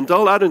 She's a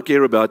Gentile. I don't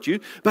care about you.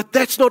 But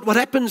that's not what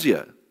happens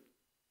here.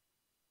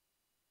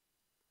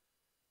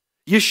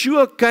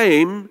 Yeshua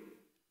came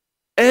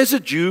as a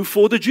Jew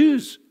for the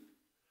Jews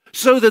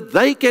so that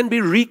they can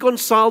be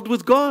reconciled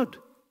with God.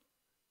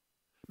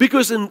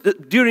 Because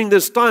during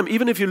this time,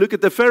 even if you look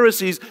at the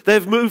Pharisees,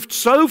 they've moved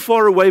so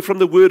far away from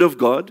the Word of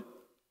God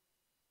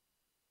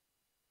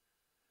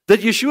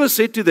that Yeshua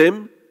said to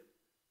them,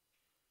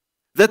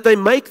 that they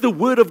make the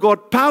Word of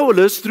God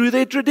powerless through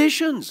their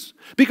traditions.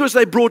 Because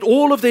they brought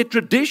all of their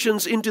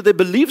traditions into their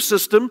belief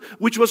system,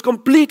 which was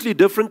completely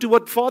different to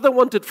what Father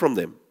wanted from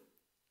them.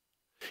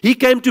 He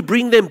came to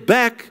bring them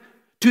back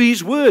to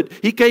His Word.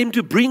 He came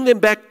to bring them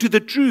back to the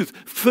truth,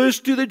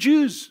 first to the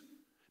Jews.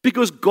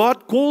 Because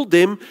God called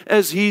them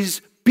as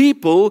His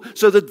people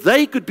so that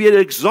they could be an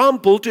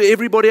example to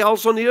everybody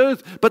else on the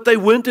earth. But they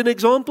weren't an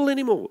example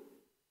anymore.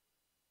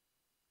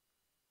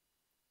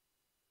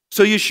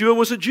 So Yeshua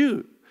was a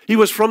Jew. He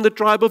was from the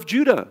tribe of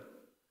Judah.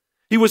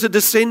 He was a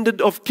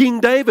descendant of King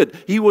David.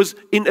 He was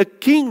in a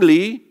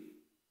kingly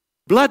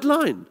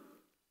bloodline.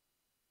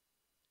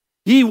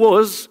 He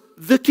was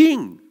the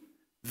king.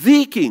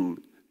 The king.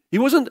 He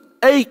wasn't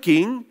a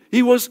king.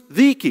 He was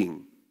the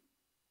king.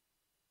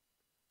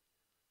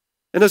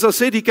 And as I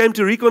said, He came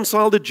to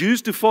reconcile the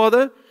Jews to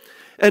Father.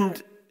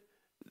 And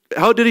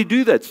how did He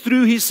do that?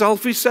 Through His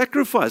selfish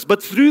sacrifice.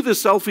 But through the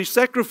selfish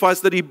sacrifice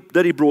that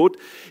he brought,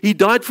 He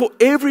died for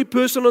every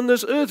person on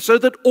this earth so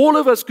that all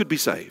of us could be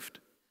saved.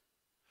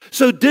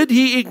 So did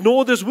He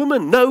ignore this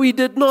woman? No, He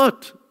did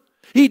not.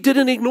 He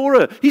didn't ignore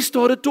her. He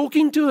started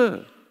talking to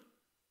her.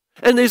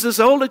 And there's this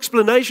whole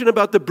explanation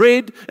about the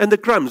bread and the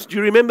crumbs. Do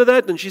you remember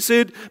that? And she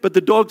said, but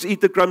the dogs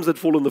eat the crumbs that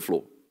fall on the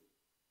floor.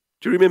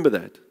 Do you remember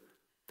that?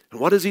 And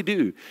what does he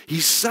do?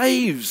 He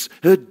saves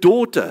her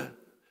daughter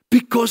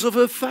because of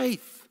her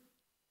faith.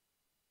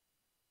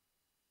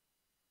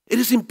 It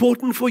is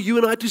important for you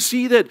and I to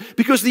see that,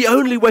 because the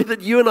only way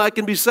that you and I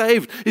can be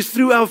saved is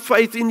through our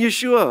faith in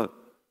Yeshua.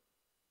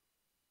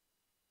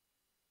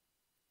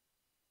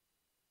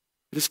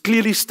 It is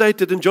clearly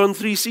stated in John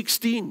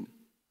 3:16.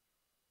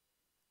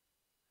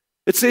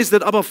 It says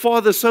that Abba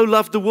Father so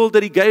loved the world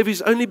that he gave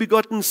his only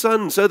begotten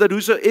Son, so that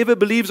whosoever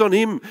believes on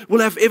him will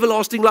have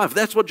everlasting life.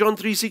 That's what John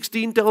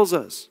 3:16 tells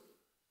us.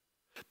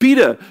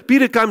 Peter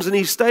comes and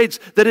he states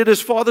that it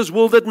is Father's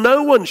will that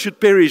no one should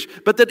perish,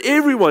 but that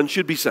everyone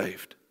should be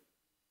saved.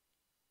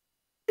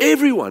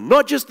 Everyone,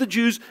 not just the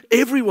Jews,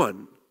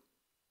 everyone.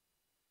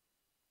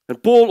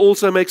 And Paul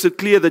also makes it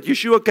clear that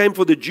Yeshua came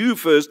for the Jew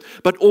first,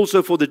 but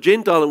also for the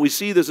Gentile, and we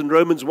see this in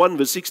Romans 1,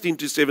 verse 16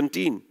 to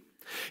 17.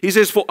 He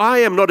says, "For I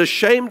am not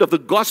ashamed of the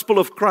gospel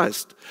of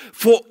Christ,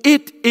 for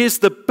it is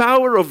the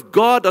power of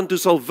God unto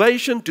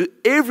salvation to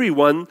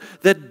everyone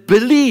that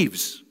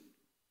believes."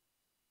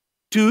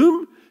 To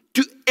whom?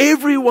 To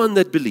everyone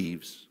that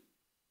believes.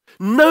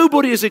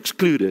 Nobody is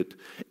excluded.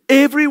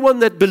 Everyone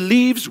that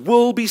believes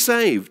will be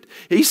saved.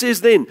 He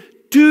says then,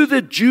 to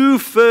the Jew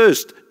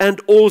first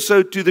and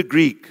also to the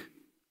Greek.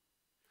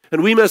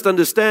 And we must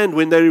understand,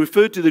 when they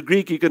refer to the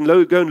Greek, you can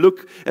go and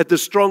look at the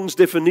Strong's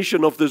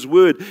definition of this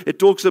word. It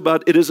talks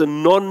about it is a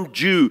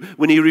non-Jew.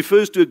 When he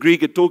refers to a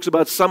Greek, it talks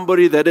about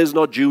somebody that is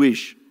not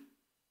Jewish.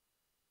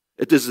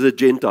 It is the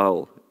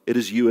Gentile. It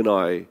is you and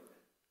I.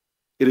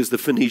 It is the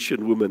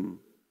Phoenician woman.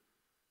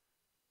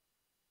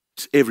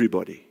 It's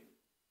everybody.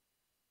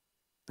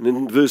 And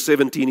in verse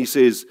 17 he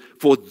says,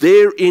 "For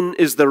therein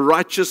is the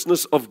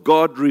righteousness of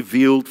God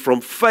revealed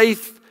from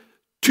faith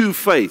to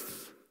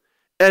faith.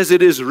 As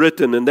it is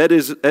written," and that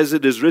is, as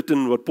it is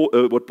written, what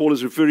Paul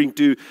is referring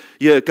to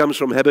here comes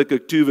from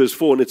Habakkuk 2 verse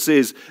 4, and it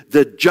says,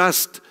 "The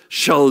just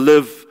shall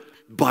live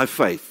by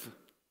faith."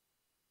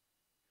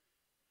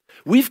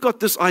 We've got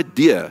this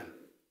idea,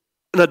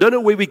 and I don't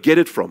know where we get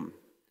it from,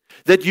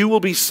 that you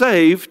will be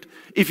saved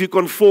if you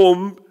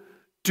conform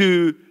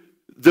to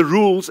the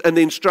rules and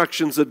the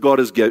instructions that God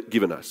has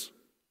given us.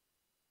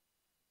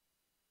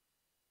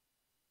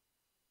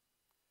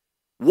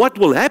 What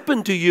will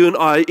happen to you and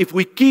I if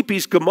we keep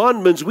His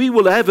commandments? We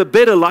will have a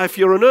better life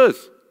here on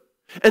earth.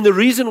 And the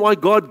reason why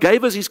God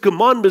gave us His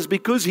commandments,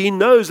 because He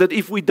knows that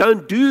if we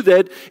don't do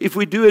that, if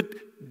we do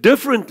it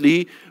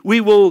differently, we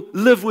will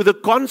live with the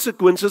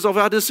consequences of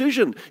our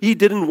decision. He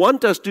didn't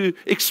want us to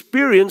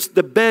experience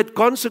the bad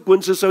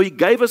consequences, so He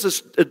gave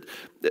us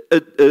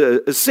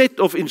a set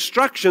of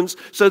instructions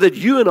so that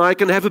you and I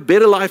can have a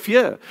better life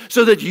here,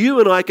 so that you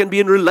and I can be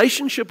in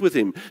relationship with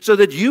Him, so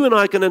that you and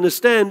I can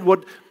understand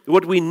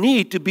what we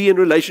need to be in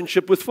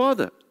relationship with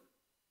Father.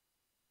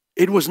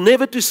 It was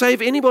never to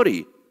save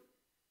anybody.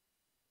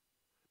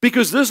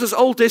 Because this is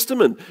Old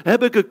Testament.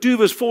 Habakkuk 2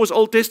 verse 4 is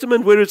Old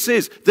Testament, where it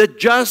says, "The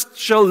just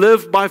shall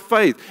live by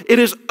faith." It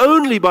is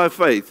only by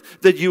faith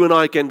that you and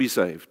I can be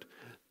saved.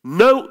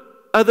 No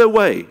other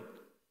way.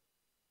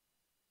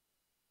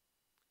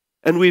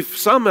 And we've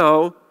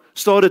somehow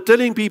started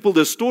telling people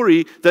the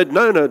story that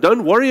no,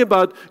 don't worry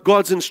about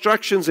God's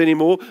instructions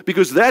anymore,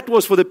 because that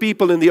was for the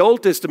people in the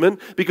Old Testament,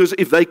 because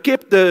if they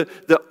kept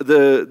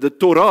the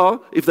Torah,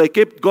 if they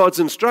kept God's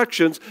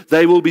instructions,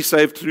 they will be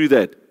saved through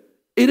that.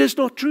 It is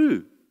not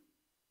true.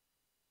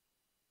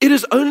 It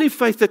is only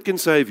faith that can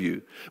save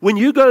you. When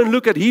you go and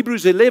look at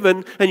Hebrews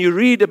 11 and you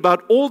read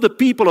about all the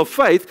people of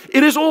faith,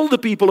 it is all the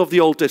people of the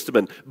Old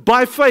Testament.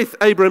 By faith,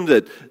 Abraham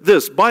did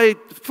this. By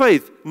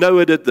faith,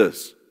 Noah did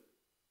this.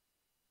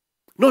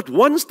 Not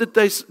once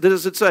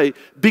does it say,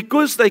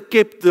 because they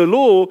kept the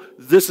law,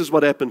 this is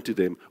what happened to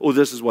them, or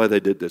this is why they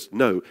did this.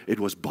 No, it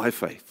was by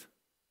faith.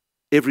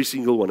 Every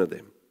single one of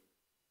them.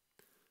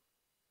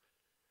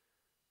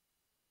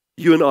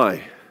 You and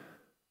I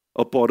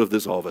are part of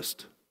this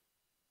harvest.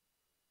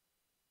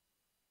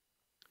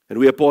 And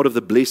we are part of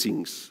the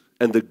blessings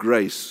and the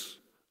grace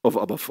of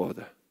Abba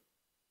Father.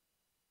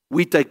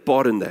 We take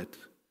part in that.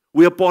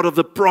 We are part of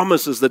the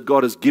promises that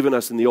God has given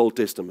us in the Old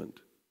Testament.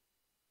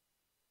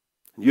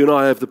 You and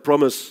I have the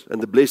promise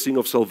and the blessing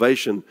of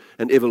salvation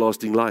and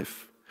everlasting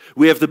life.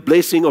 We have the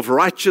blessing of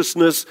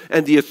righteousness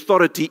and the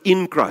authority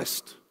in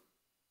Christ.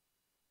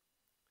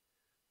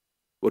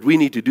 What we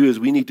need to do is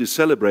we need to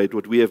celebrate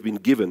what we have been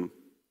given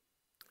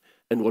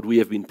and what we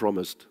have been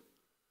promised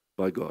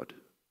by God.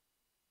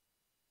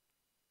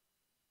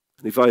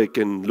 And if I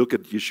can look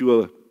at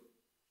Yeshua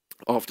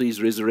after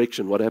His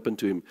resurrection, what happened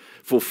to Him?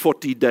 For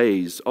 40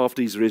 days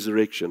after His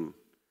resurrection,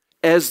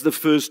 as the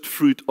first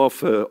fruit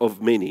offer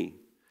of many,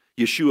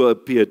 Yeshua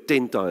appeared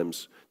 10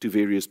 times to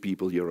various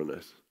people here on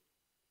earth.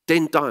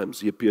 10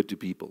 times He appeared to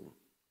people.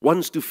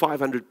 Once to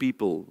 500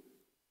 people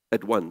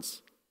at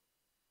once.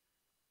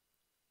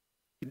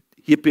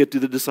 He appeared to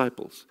the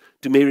disciples,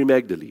 to Mary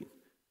Magdalene,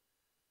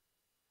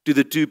 to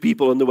the 2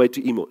 people on the way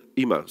to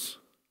Emmaus.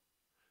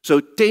 So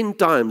 10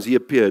 times He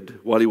appeared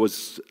while He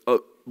was,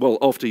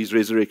 after His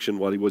resurrection,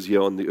 while He was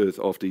here on the earth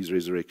after His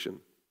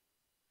resurrection.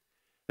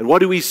 And what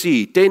do we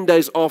see? 10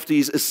 days after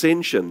His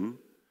ascension,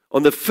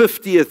 On the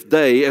 50th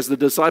day, as the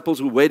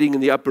disciples were waiting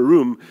in the upper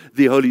room,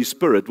 the Holy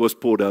Spirit was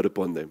poured out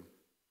upon them.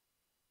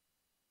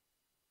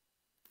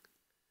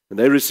 And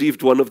they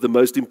received one of the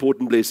most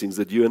important blessings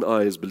that you and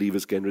I as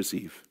believers can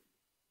receive.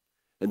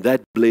 And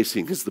that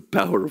blessing is the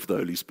power of the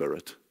Holy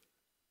Spirit.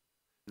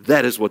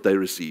 That is what they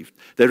received.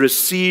 They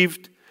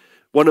received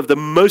one of the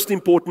most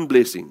important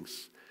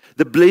blessings.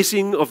 The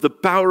blessing of the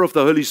power of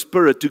the Holy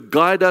Spirit to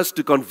guide us,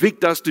 to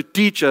convict us, to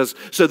teach us,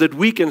 so that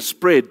we can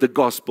spread the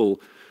gospel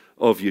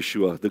of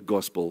Yeshua, the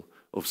gospel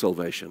of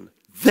salvation.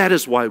 That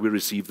is why we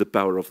receive the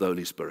power of the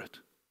Holy Spirit.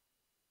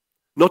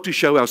 Not to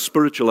show how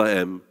spiritual I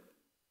am,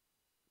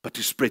 but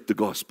to spread the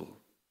gospel.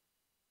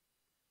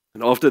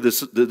 And after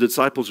the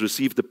disciples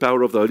received the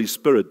power of the Holy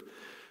Spirit,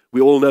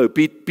 we all know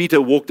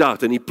Peter walked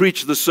out and he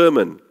preached the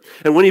sermon.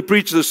 And when he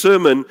preached the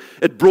sermon,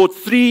 it brought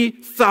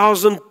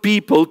 3,000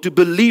 people to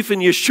believe in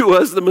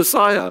Yeshua as the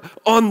Messiah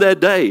on that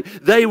day.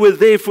 They were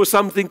there for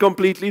something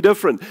completely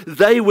different.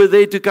 They were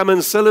there to come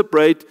and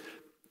celebrate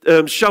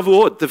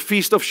Shavuot, the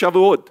feast of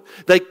Shavuot.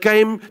 They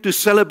came to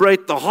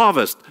celebrate the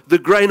harvest, the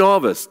grain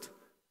harvest.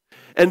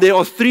 And there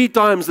are 3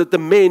 times that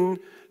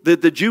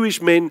the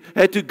Jewish men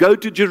had to go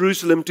to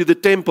Jerusalem to the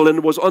temple, and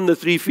it was on the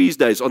 3 feast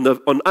days, on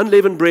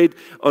unleavened bread,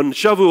 on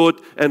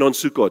Shavuot, and on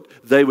Sukkot.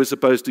 They were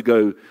supposed to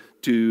go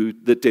to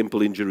the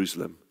temple in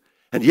Jerusalem.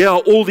 And here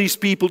are all these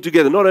people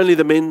together, not only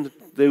the men,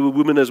 there were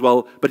women as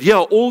well, but here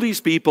are all these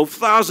people,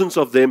 thousands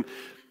of them.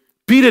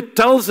 Peter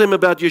tells them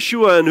about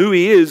Yeshua and who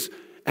he is,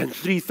 and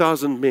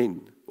 3,000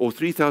 men, or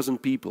 3,000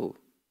 people,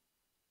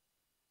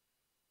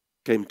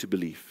 came to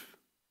believe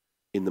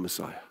in the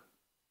Messiah.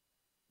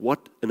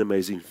 What an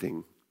amazing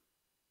thing.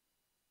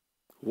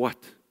 What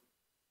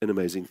an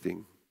amazing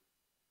thing.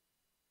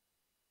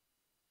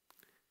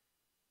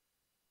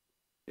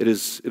 It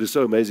is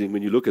so amazing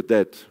when you look at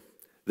that.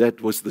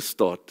 That was the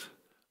start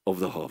of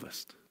the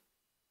harvest.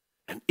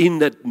 And in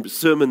that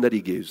sermon that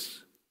he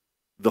gives,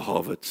 the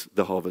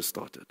harvest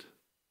started.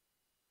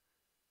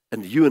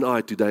 And you and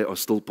I today are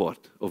still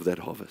part of that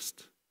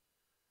harvest.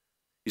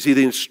 You see,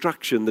 the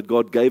instruction that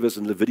God gave us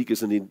in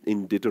Leviticus and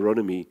in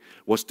Deuteronomy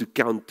was to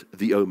count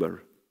the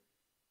omer.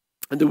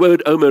 And the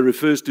word omer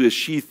refers to a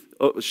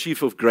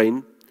sheaf of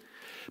grain,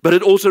 but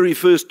it also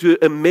refers to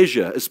a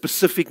measure, a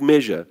specific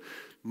measure.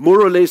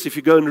 More or less, if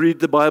you go and read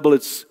the Bible,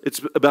 it's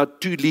about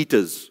 2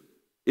 liters.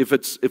 If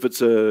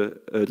it's a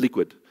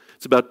liquid,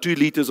 it's about 2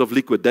 liters of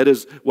liquid. That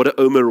is what an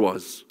omer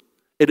was.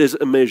 It is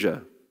a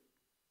measure.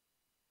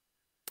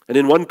 And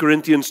in 1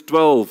 Corinthians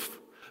 12,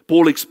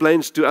 Paul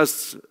explains to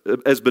us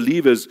as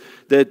believers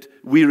that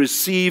we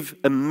receive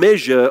a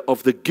measure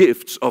of the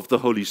gifts of the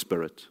Holy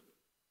Spirit.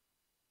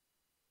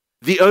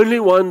 The only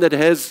one that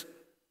has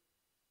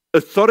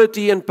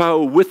authority and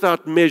power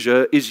without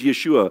measure is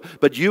Yeshua.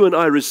 But you and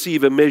I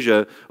receive a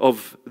measure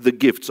of the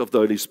gifts of the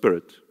Holy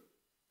Spirit.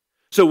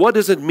 So what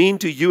does it mean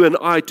to you and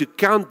I to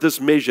count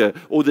this measure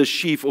or this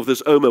sheaf or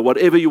this omer,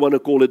 whatever you want to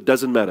call it,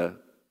 doesn't matter.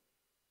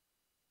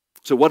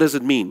 So what does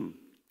it mean?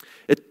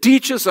 It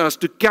teaches us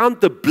to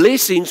count the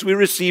blessings we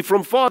receive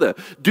from Father.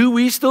 Do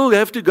we still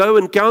have to go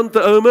and count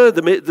the omer,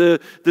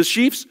 the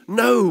sheaves?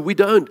 No, we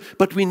don't.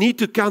 But we need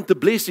to count the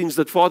blessings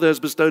that Father has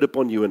bestowed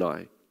upon you and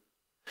I.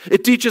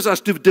 It teaches us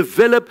to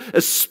develop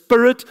a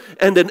spirit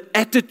and an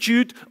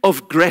attitude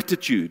of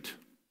gratitude.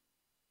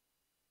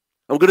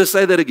 I'm going to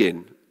say that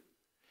again.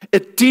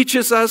 It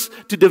teaches us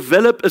to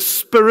develop a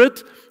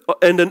spirit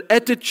and an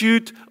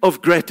attitude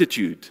of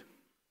gratitude.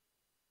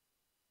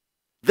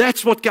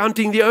 That's what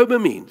counting the omer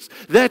means.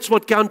 That's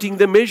what counting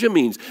the measure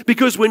means.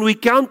 Because when we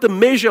count the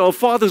measure of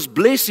Father's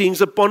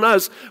blessings upon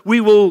us, we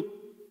will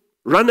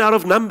run out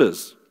of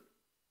numbers.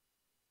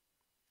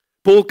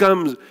 Paul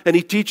comes and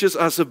he teaches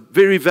us a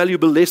very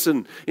valuable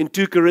lesson in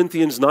 2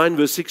 Corinthians 9,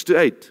 verse 6 to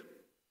 8.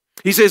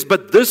 He says,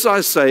 "But this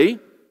I say,"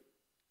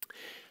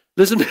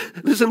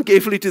 listen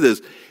carefully to this,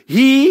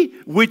 "He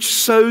which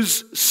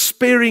sows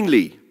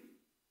sparingly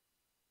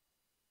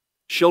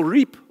shall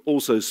reap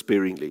also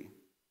sparingly.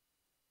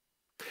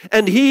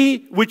 And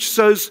he which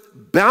sows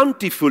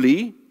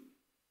bountifully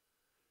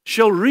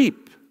shall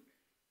reap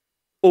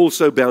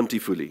also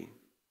bountifully."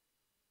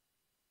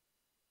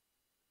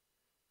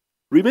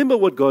 Remember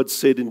what God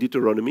said in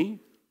Deuteronomy?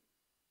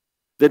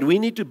 That we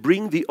need to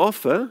bring the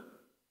offer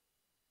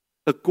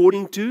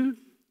according to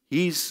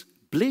His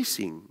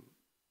blessing.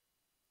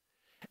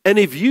 And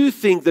if you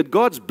think that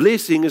God's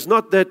blessing is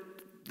not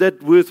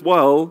that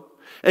worthwhile,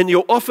 and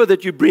your offer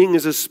that you bring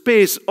is a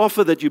sparse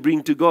offer that you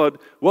bring to God,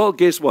 well,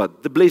 guess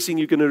what? The blessing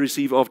you're going to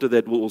receive after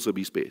that will also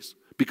be sparse.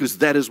 Because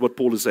that is what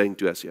Paul is saying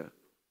to us here.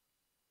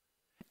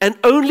 And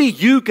only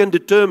you can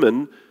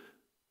determine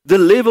the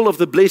level of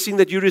the blessing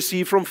that you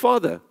receive from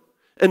Father.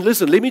 And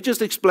listen, let me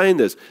just explain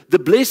this. The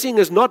blessing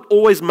is not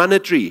always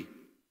monetary.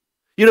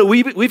 You know,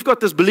 we've got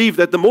this belief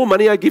that the more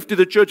money I give to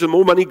the church, the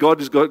more money God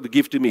is going to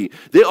give to me.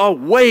 There are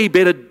way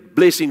better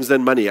blessings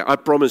than money, I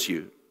promise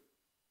you.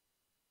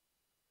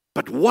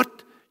 But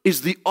what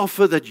is the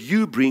offer that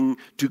you bring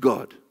to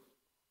God?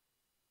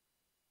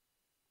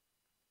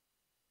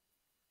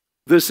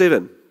 Verse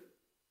 7.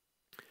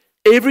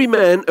 Every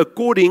man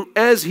according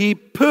as he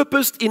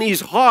purposed in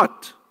his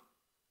heart.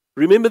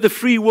 Remember the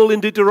free will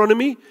in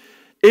Deuteronomy?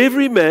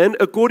 Every man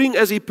according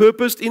as he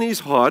purposed in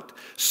his heart,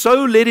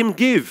 so let him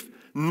give,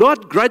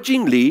 not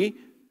grudgingly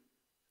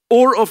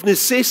or of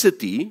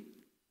necessity,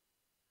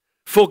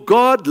 for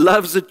God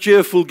loves a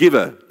cheerful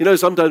giver. You know,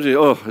 sometimes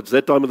it's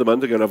that time of the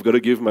month again, I've got to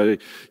give my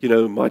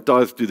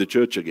tithe to the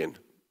church again.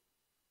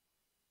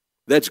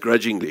 That's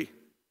grudgingly.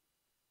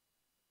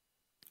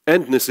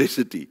 And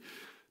necessity,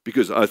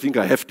 because I think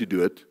I have to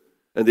do it,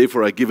 and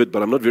therefore I give it,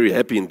 but I'm not very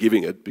happy in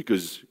giving it,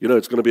 because,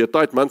 it's going to be a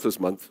tight month this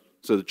month,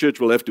 so the church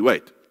will have to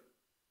wait.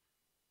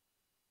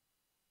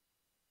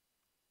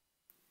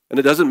 And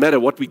it doesn't matter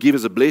what we give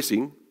as a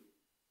blessing.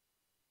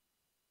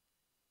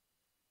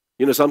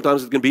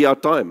 Sometimes it can be our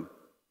time.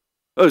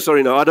 Oh,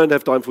 sorry, no, I don't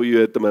have time for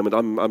you at the moment.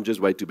 I'm just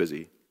way too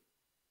busy.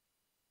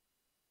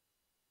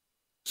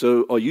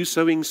 So are you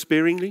sowing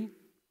sparingly,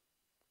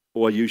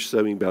 or are you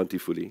sowing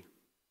bountifully?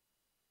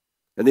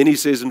 And then he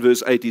says in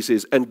verse 8, he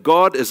says, and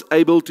God is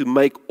able to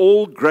make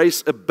all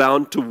grace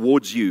abound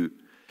towards you,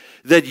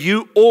 that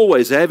you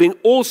always, having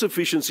all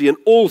sufficiency in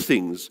all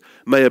things,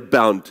 may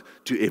abound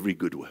to every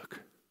good work.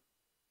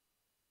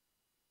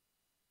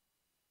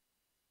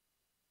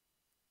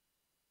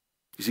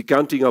 You see,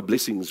 counting our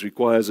blessings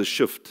requires a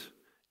shift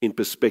in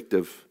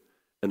perspective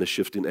and a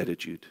shift in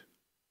attitude.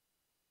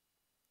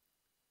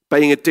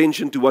 Paying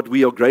attention to what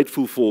we are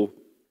grateful for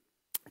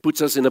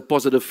puts us in a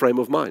positive frame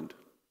of mind.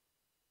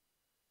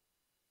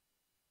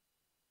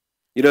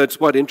 It's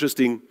quite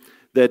interesting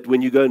that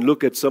when you go and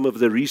look at some of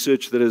the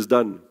research that is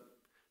done,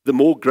 the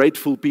more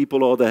grateful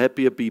people are, the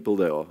happier people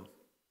they are.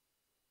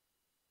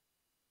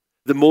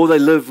 The more they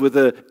live with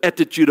an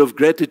attitude of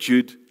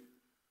gratitude,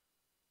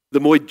 the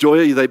more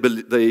joy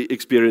they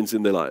experience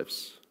in their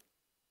lives.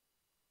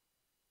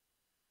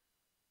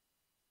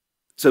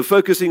 So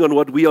focusing on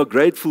what we are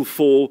grateful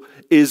for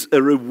is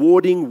a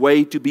rewarding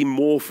way to be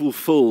more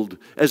fulfilled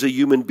as a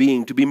human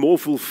being, to be more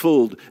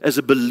fulfilled as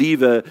a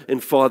believer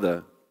and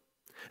father.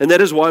 And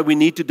that is why we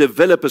need to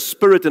develop a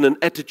spirit and an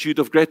attitude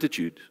of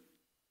gratitude.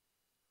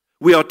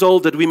 We are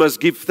told that we must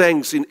give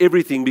thanks in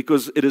everything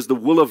because it is the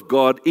will of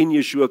God in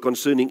Yeshua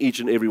concerning each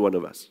and every one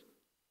of us.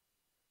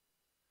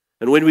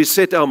 And when we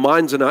set our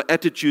minds and our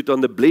attitude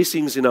on the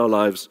blessings in our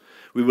lives,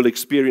 we will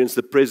experience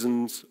the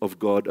presence of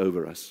God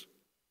over us.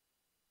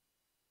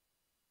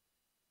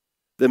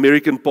 The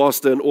American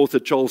pastor and author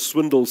Charles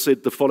Swindoll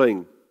said the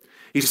following.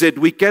 He said,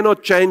 we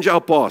cannot change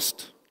our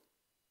past.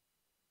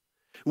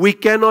 We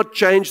cannot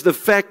change the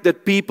fact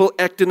that people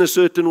act in a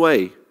certain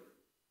way.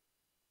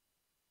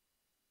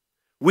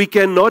 We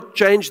cannot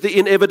change the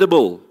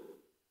inevitable.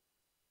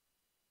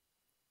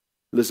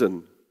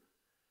 Listen,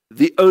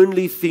 the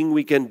only thing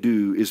we can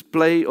do is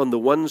play on the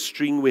one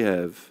string we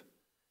have,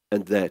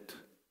 and that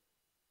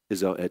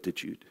is our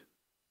attitude.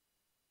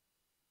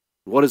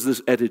 What is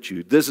this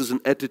attitude? This is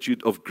an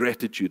attitude of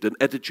gratitude, an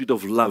attitude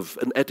of love,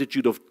 an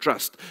attitude of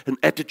trust, an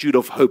attitude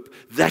of hope.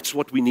 That's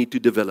what we need to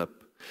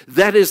develop.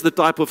 That is the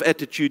type of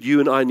attitude you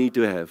and I need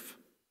to have.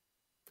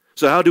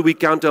 So how do we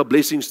count our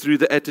blessings through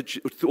the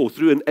attitude or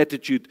through an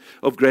attitude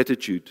of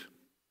gratitude?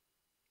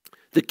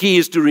 The key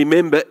is to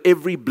remember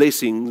every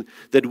blessing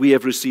that we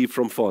have received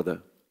from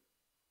Father.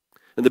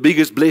 And the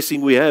biggest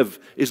blessing we have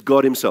is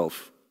God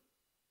Himself.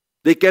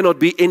 There cannot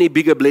be any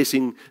bigger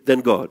blessing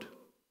than God.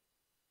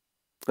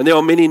 And there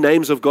are many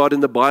names of God in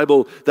the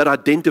Bible that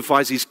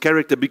identifies His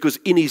character, because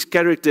in His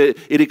character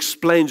it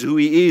explains who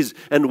He is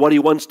and what He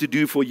wants to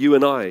do for you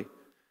and I.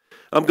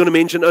 I'm going to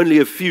mention only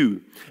a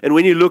few. And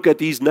when you look at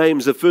these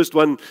names, the first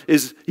one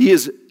is, He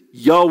is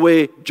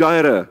Yahweh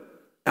Jireh,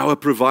 our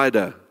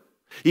provider.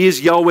 He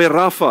is Yahweh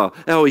Rapha,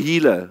 our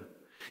healer.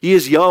 He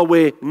is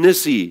Yahweh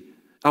Nissi,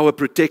 our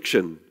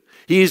protection.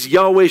 He is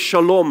Yahweh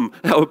Shalom,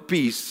 our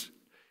peace.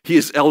 He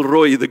is El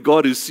Roi, the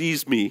God who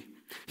sees me.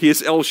 He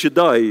is El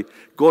Shaddai,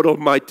 God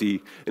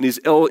Almighty. And He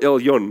is El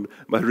Elyon,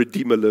 my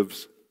Redeemer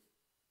lives.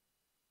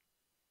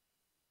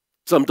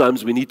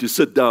 Sometimes we need to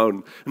sit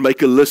down and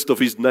make a list of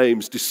His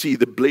names to see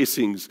the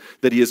blessings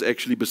that He has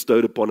actually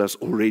bestowed upon us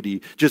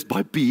already, just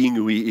by being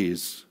who He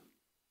is.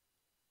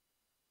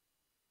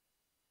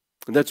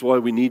 And that's why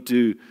we need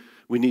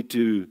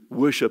to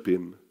worship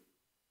Him,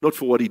 not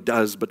for what He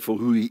does, but for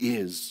who He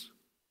is.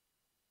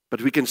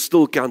 But we can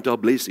still count our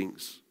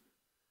blessings.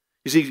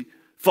 You see,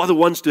 Father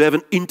wants to have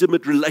an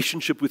intimate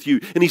relationship with you.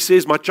 And He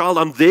says, my child,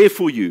 I'm there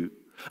for you.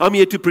 I'm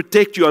here to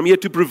protect you. I'm here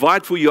to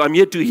provide for you. I'm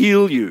here to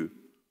heal you.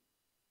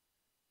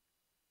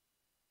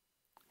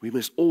 We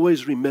must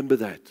always remember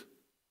that.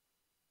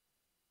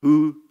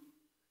 Who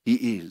He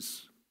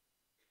is.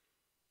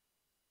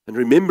 And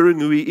remembering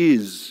who He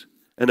is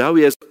and how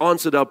He has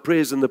answered our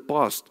prayers in the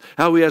past,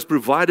 how He has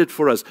provided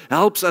for us,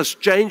 helps us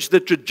change the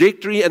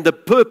trajectory and the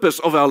purpose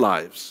of our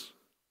lives.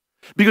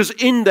 Because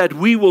in that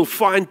we will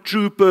find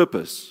true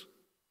purpose.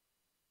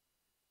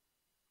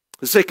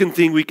 The second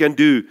thing we can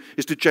do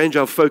is to change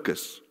our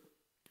focus.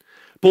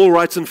 Paul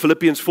writes in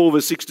Philippians 4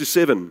 verse 6 to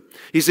 7.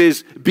 He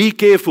says, be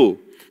careful.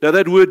 Now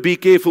that word be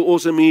careful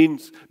also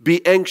means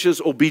be anxious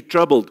or be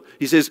troubled.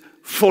 He says,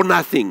 for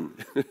nothing.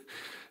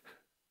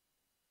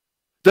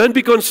 Don't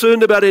be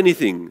concerned about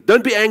anything.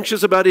 Don't be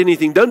anxious about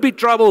anything. Don't be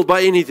troubled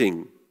by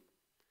anything.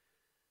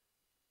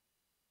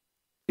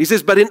 He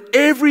says, but in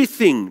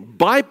everything,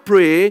 by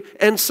prayer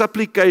and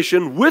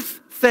supplication,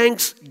 with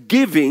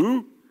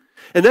thanksgiving,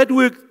 and that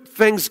word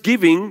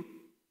thanksgiving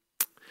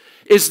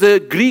is the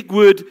Greek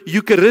word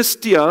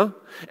Eucharistia,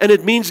 and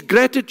it means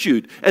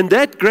gratitude. And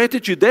that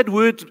gratitude, that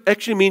word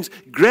actually means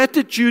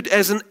gratitude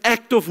as an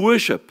act of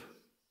worship.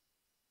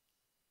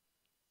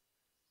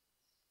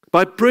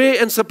 By prayer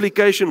and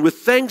supplication with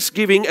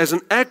thanksgiving as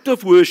an act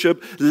of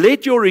worship,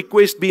 let your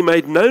request be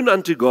made known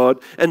unto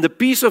God, and the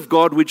peace of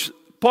God which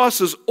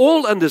passes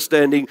all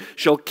understanding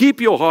shall keep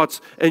your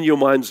hearts and your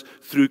minds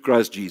through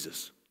Christ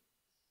Jesus.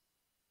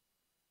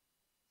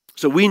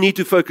 So we need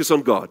to focus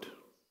on God.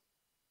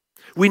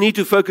 We need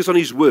to focus on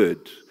His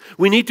Word.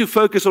 We need to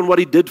focus on what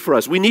He did for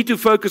us. We need to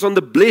focus on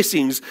the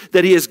blessings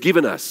that He has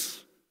given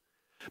us.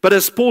 But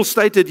as Paul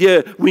stated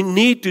here, we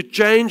need to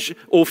change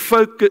our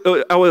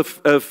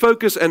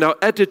focus and our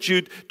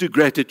attitude to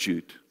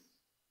gratitude.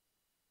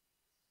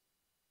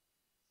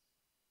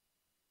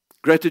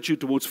 Gratitude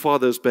towards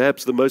Father is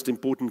perhaps the most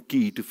important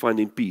key to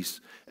finding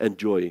peace and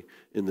joy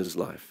in this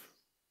life.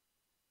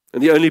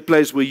 And the only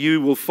place where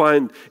you will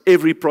find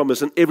every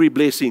promise and every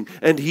blessing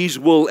and His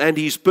will and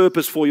His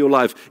purpose for your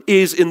life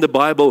is in the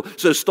Bible.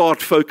 So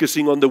start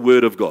focusing on the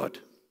Word of God.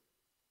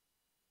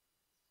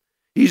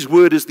 His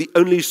Word is the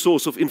only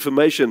source of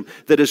information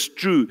that is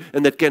true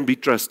and that can be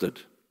trusted.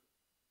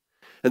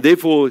 And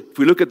therefore, if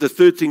we look at the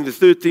third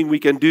thing we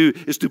can do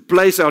is to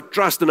place our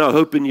trust and our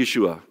hope in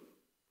Yeshua.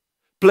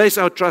 Place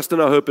our trust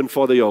and our hope in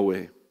Father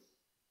Yahweh.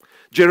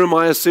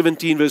 Jeremiah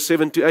 17 verse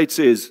 7 to 8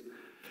 says,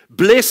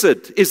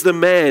 blessed is the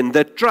man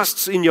that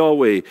trusts in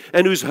Yahweh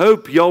and whose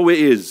hope Yahweh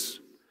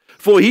is.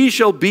 For he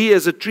shall be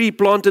as a tree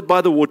planted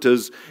by the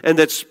waters, and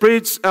that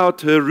spreads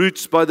out her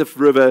roots by the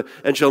river,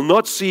 and shall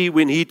not see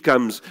when heat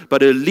comes,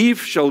 but her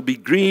leaf shall be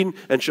green,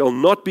 and shall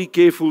not be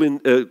careful in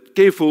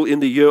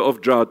the year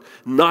of drought,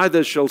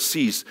 neither shall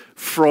cease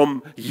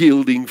from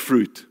yielding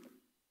fruit.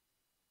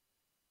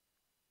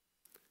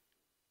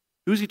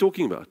 Who is he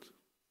talking about?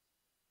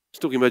 He's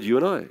talking about you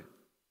and I.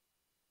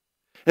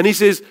 And he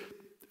says,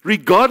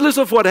 regardless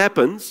of what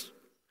happens,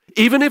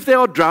 even if there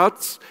are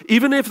droughts,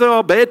 even if there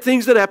are bad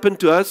things that happen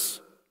to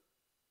us,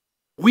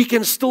 we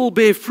can still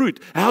bear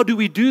fruit. How do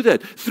we do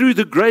that? Through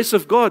the grace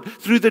of God,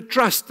 through the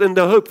trust and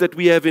the hope that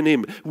we have in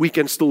Him, we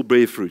can still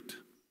bear fruit.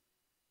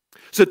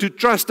 So to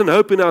trust and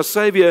hope in our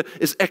Savior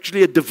is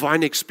actually a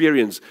divine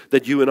experience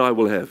that you and I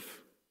will have.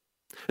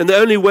 And the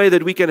only way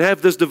that we can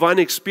have this divine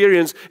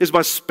experience is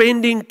by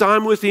spending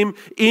time with Him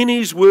in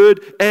His Word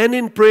and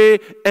in prayer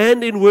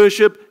and in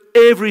worship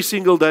every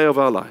single day of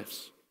our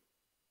lives.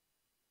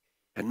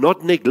 And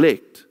not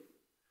neglect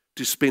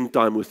to spend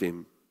time with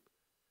Him.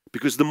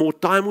 Because the more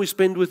time we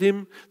spend with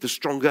Him, the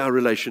stronger our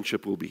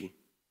relationship will be.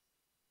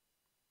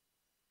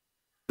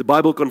 The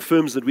Bible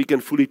confirms that we can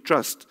fully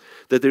trust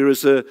that there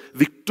is a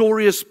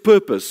victorious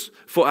purpose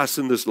for us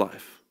in this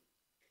life.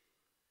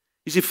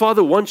 You see,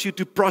 Father wants you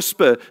to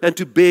prosper and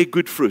to bear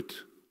good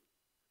fruit.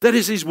 That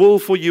is His will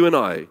for you and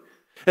I.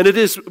 And it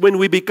is when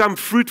we become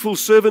fruitful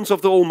servants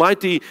of the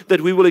Almighty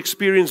that we will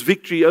experience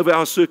victory over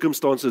our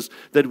circumstances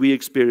that we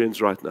experience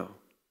right now.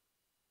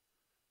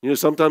 You know,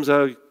 sometimes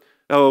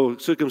our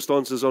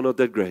circumstances are not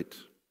that great.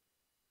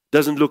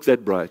 Doesn't look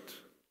that bright.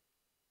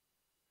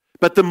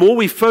 But the more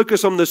we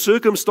focus on the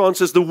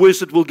circumstances, the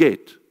worse it will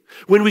get.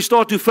 When we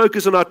start to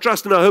focus on our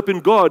trust and our hope in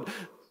God,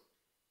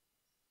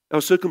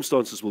 our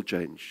circumstances will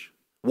change.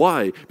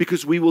 Why?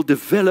 Because we will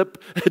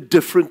develop a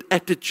different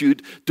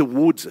attitude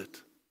towards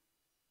it.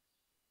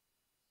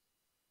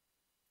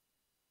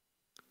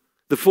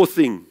 The fourth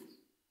thing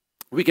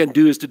we can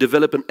do is to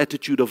develop an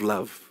attitude of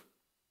love.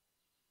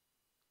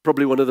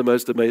 Probably one of the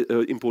most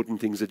important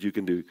things that you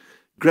can do.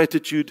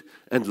 Gratitude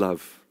and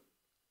love.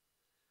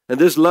 And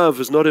this love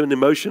is not an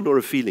emotion or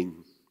a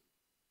feeling.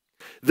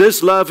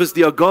 This love is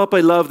the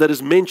agape love that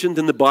is mentioned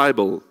in the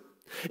Bible.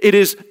 It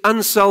is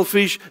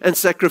unselfish and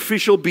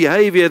sacrificial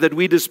behavior that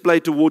we display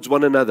towards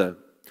one another.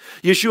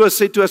 Yeshua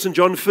said to us in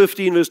John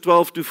 15, verse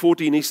 12 to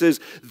 14, He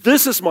says,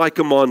 this is my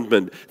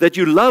commandment, that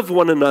you love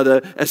one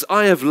another as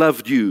I have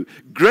loved you.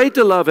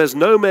 Greater love has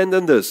no man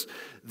than this,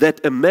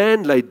 that a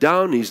man lay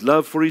down his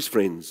love for his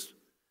friends.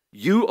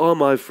 You are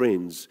my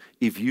friends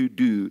if you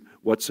do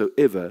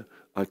whatsoever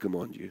I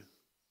command you.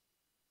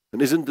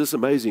 And isn't this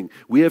amazing?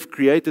 We have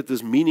created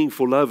this meaning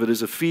for love. It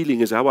is a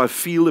feeling, it's how I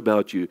feel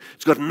about you.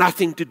 It's got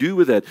nothing to do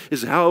with that.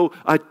 It's how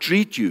I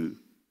treat you.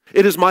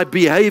 It is my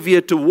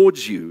behavior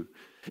towards you.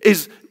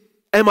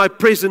 Am I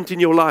present in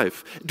your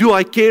life? Do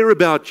I care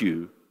about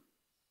you?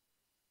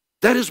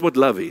 That is what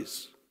love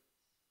is.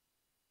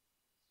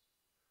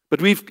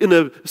 But we're in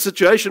a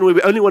situation where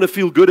we only want to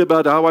feel good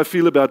about how I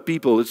feel about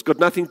people. It's got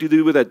nothing to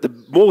do with that. The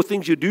more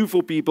things you do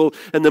for people,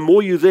 and the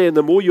more you're there, and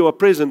the more you are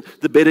present,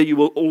 the better you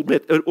will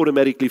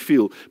automatically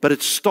feel. But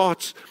it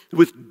starts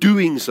with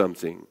doing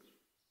something.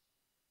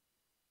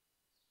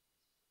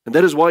 And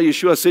that is why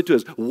Yeshua said to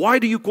us, why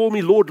do you call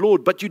me Lord,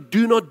 Lord, but you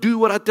do not do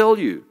what I tell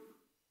you?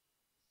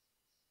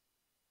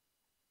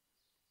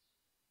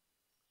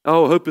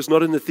 Our hope is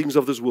not in the things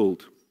of this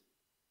world.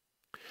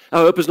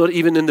 Our hope is not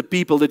even in the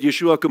people that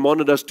Yeshua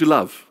commanded us to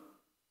love.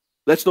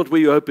 That's not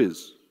where your hope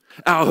is.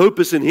 Our hope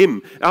is in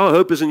Him. Our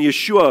hope is in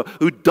Yeshua,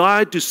 who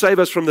died to save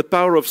us from the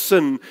power of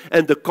sin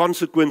and the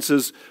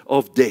consequences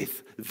of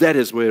death. That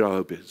is where our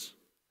hope is.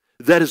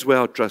 That is where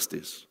our trust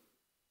is.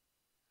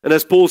 And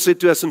as Paul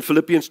said to us in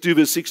Philippians 2,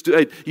 verse 6 to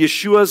 8,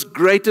 Yeshua's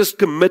greatest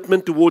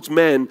commitment towards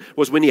man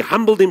was when He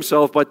humbled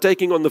Himself by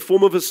taking on the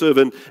form of a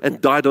servant and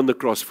died on the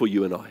cross for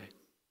you and I.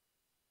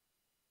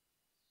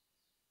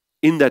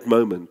 In that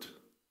moment,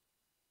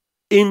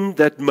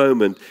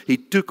 He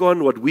took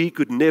on what we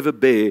could never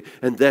bear,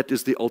 and that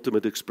is the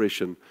ultimate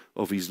expression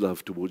of His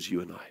love towards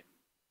you and I.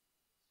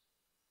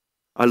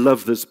 I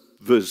love this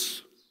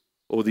verse,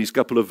 or these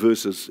couple of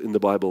verses in the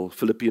Bible,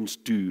 Philippians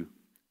 2.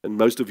 And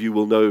most of you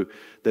will know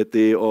that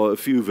there are a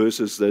few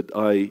verses that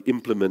I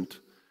implement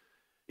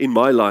in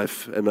my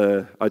life,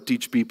 and I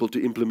teach people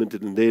to implement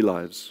it in their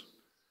lives.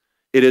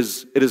 It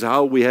is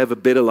how we have a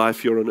better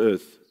life here on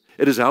earth.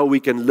 It is how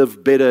we can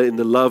live better in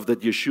the love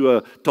that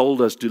Yeshua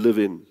told us to live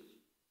in.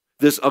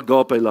 This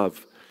agape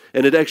love.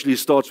 And it actually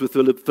starts with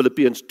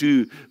Philippians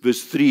 2,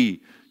 verse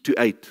 3 to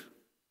 8.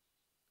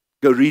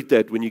 Go read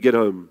that when you get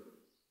home.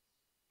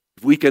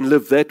 If we can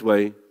live that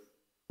way,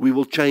 we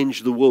will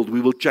change the world.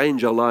 We will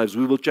change our lives.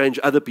 We will change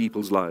other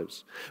people's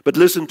lives. But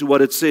listen to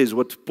what it says,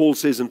 what Paul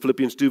says in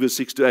Philippians 2, verse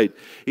 6 to 8.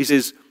 He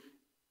says,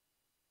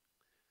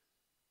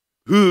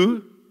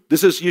 who,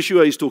 this is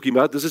Yeshua he's talking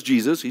about, this is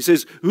Jesus. He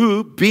says,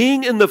 who,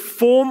 being in the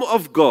form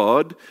of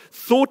God,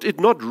 thought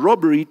it not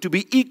robbery to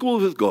be equal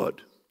with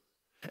God.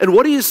 And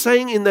what he is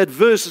saying in that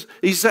verse,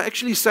 he's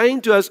actually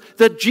saying to us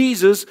that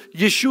Jesus,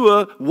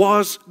 Yeshua,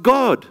 was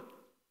God.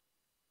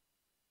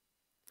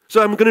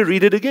 So I'm going to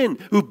read it again.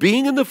 Who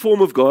being in the form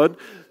of God,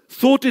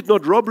 thought it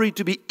not robbery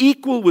to be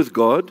equal with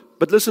God,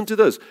 but listen to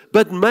this,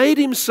 but made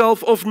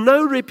himself of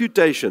no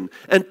reputation,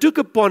 and took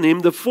upon him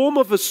the form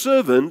of a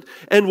servant,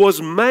 and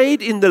was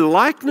made in the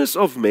likeness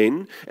of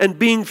men, and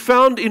being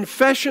found in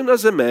fashion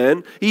as a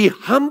man, he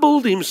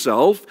humbled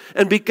himself,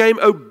 and became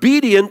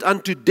obedient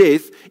unto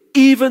death,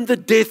 even the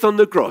death on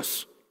the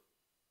cross.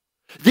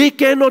 There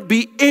cannot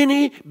be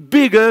any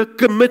bigger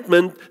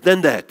commitment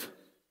than that.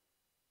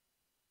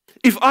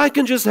 If I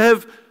can just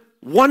have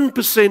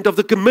 1% of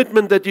the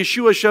commitment that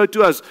Yeshua showed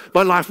to us,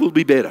 my life will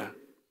be better.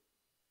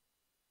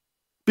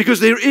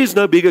 Because there is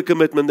no bigger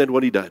commitment than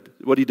what he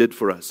did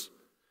for us.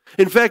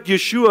 In fact,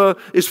 Yeshua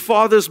is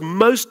Father's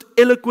most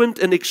eloquent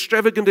and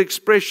extravagant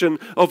expression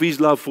of His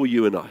love for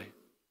you and I.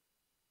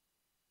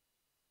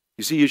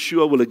 You see,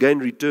 Yeshua will again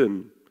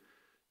return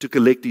to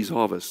collect His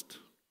harvest.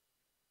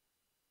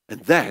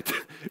 And that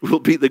will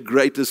be the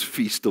greatest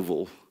feast of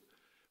all.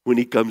 When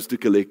He comes to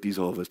collect His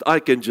harvest. I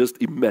can just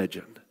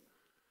imagine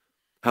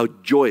how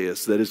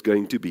joyous that is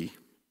going to be.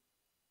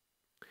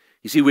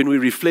 You see, when we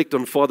reflect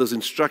on Father's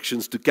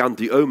instructions to count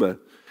the Omer,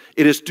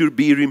 it is to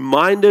be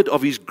reminded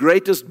of His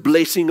greatest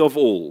blessing of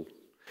all,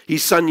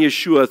 His Son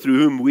Yeshua, through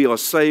whom we are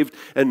saved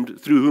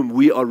and through whom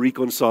we are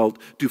reconciled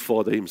to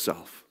Father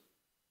Himself.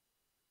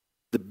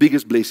 The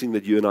biggest blessing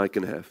that you and I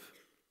can have.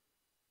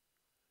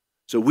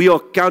 So we are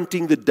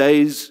counting the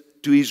days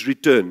to His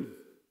return.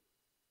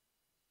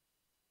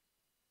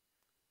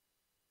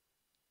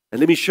 And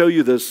let me show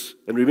you this.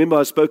 And remember,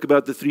 I spoke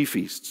about the 3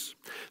 feasts.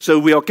 So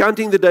we are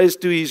counting the days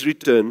to His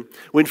return,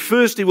 when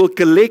first He will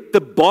collect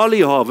the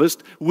barley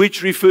harvest,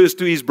 which refers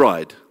to His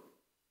bride.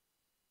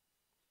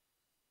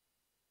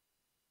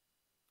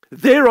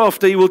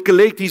 Thereafter, He will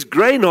collect His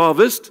grain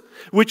harvest,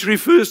 which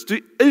refers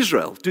to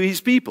Israel, to His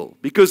people.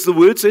 Because the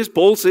word says,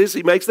 Paul says,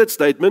 he makes that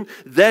statement,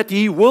 that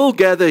He will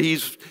gather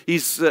His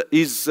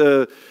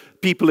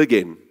people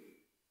again.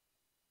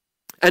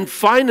 And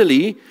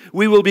finally,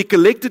 we will be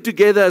collected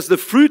together as the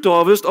fruit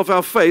harvest of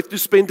our faith to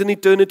spend an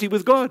eternity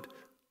with God.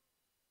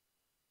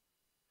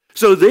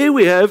 So there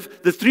we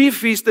have the 3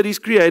 feasts that He's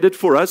created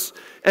for us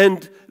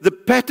and the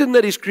pattern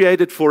that He's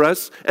created for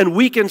us. And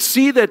we can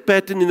see that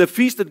pattern in the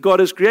feast that God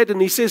has created.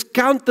 And He says,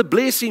 count the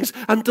blessings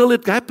until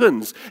it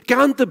happens.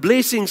 Count the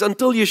blessings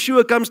until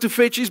Yeshua comes to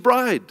fetch His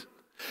bride.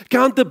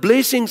 Count the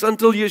blessings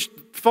until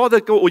Father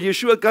or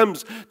Yeshua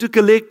comes to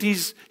collect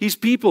His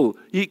people.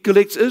 He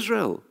collects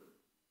Israel.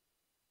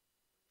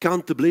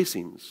 Count the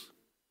blessings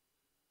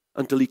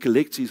until He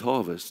collects His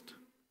harvest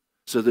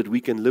so that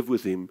we can live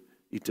with Him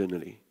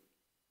eternally.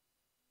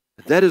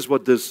 And that is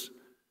what this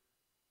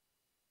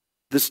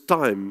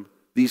time,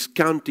 this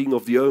counting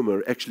of the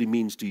Omer actually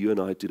means to you and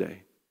I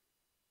today.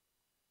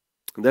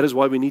 And that is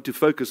why we need to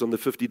focus on the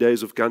 50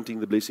 days of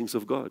counting the blessings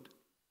of God.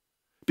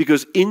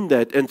 Because in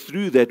that and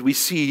through that we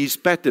see His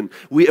pattern.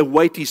 We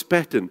await His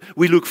pattern.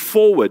 We look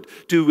forward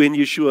to when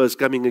Yeshua is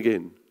coming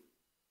again.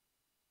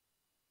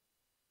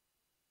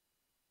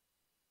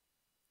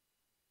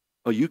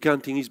 Are you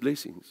counting His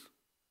blessings?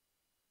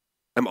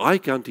 Am I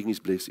counting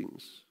His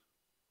blessings?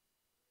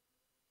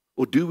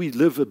 Or do we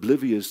live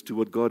oblivious to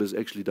what God has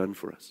actually done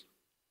for us?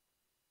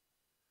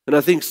 And I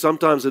think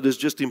sometimes it is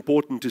just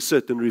important to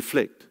sit and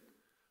reflect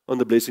on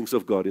the blessings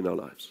of God in our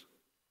lives.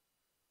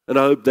 And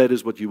I hope that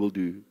is what you will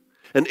do.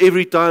 And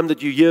every time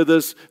that you hear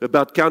this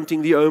about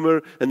counting the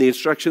Omer and the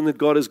instruction that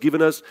God has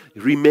given us,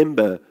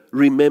 remember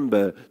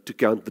to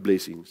count the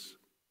blessings.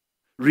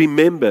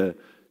 Remember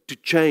to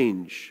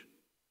change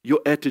your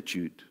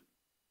attitude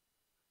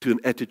to an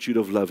attitude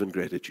of love and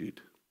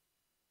gratitude,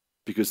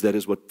 because that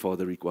is what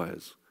Father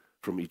requires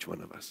from each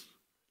one of us.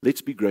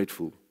 Let's be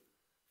grateful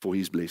for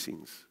His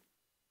blessings.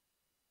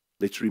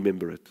 Let's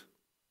remember it.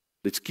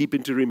 Let's keep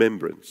into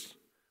remembrance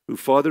who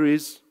Father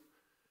is,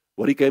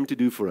 what He came to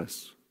do for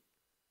us,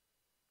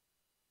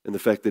 and the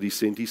fact that He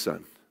sent His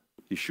Son,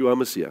 Yeshua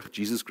Messiah,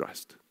 Jesus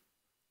Christ,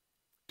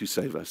 to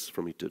save us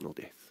from eternal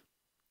death.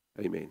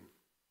 Amen.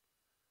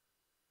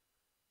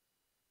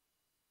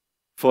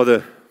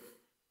 Father,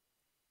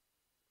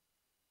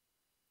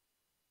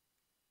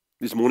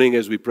 this morning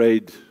as we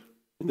prayed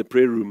in the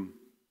prayer room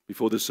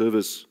before the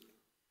service,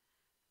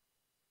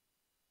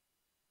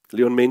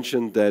 Leon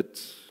mentioned that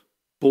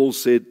Paul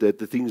said that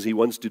the things he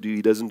wants to do,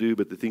 he doesn't do,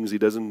 but the things he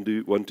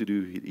doesn't want to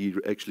do, he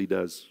actually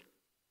does.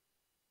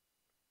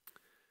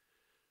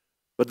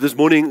 But this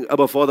morning,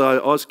 Abba Father, I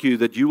ask you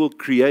that you will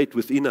create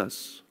within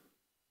us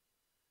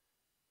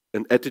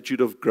an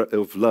attitude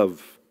of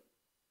love,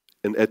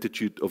 an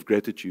attitude of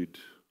gratitude,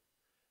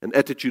 an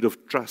attitude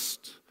of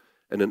trust,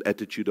 and an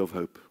attitude of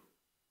hope.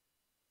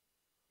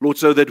 Lord,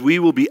 so that we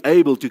will be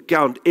able to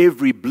count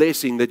every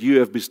blessing that you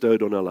have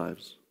bestowed on our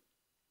lives.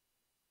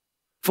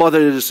 Father,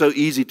 it is so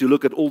easy to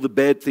look at all the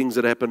bad things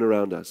that happen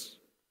around us.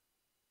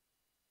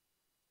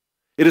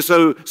 It is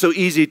so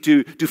easy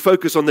to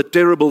focus on the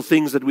terrible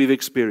things that we've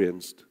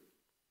experienced.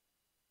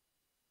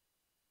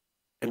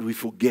 And we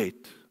forget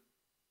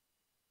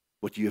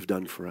what you have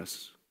done for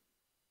us.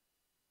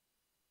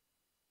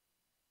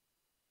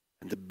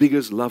 And the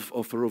biggest love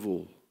offer of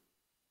all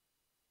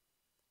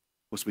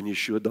was when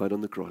Yeshua died on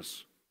the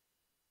cross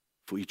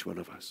for each one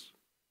of us,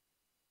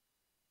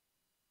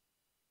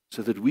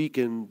 so that we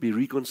can be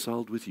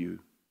reconciled with you,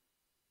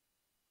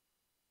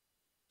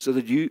 so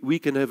that we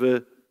can have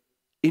an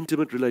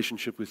intimate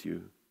relationship with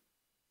you,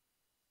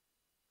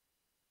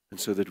 and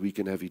so that we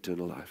can have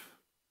eternal life.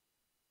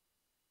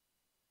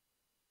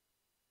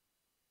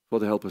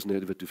 Father, help us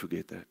never to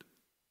forget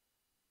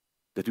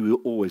that we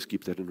will always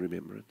keep that in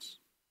remembrance,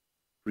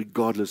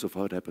 regardless of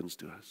how it happens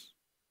to us.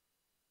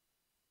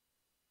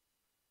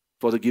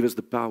 Father, give us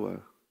the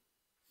power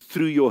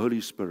through your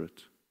Holy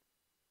Spirit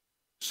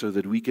so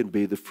that we can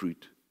bear the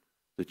fruit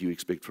that you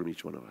expect from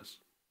each one of us.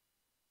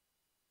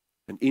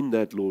 And in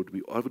that, Lord,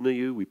 we honor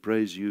you, we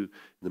praise you, in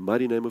the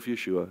mighty name of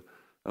Yeshua,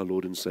 our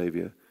Lord and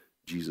Savior,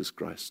 Jesus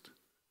Christ.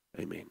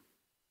 Amen.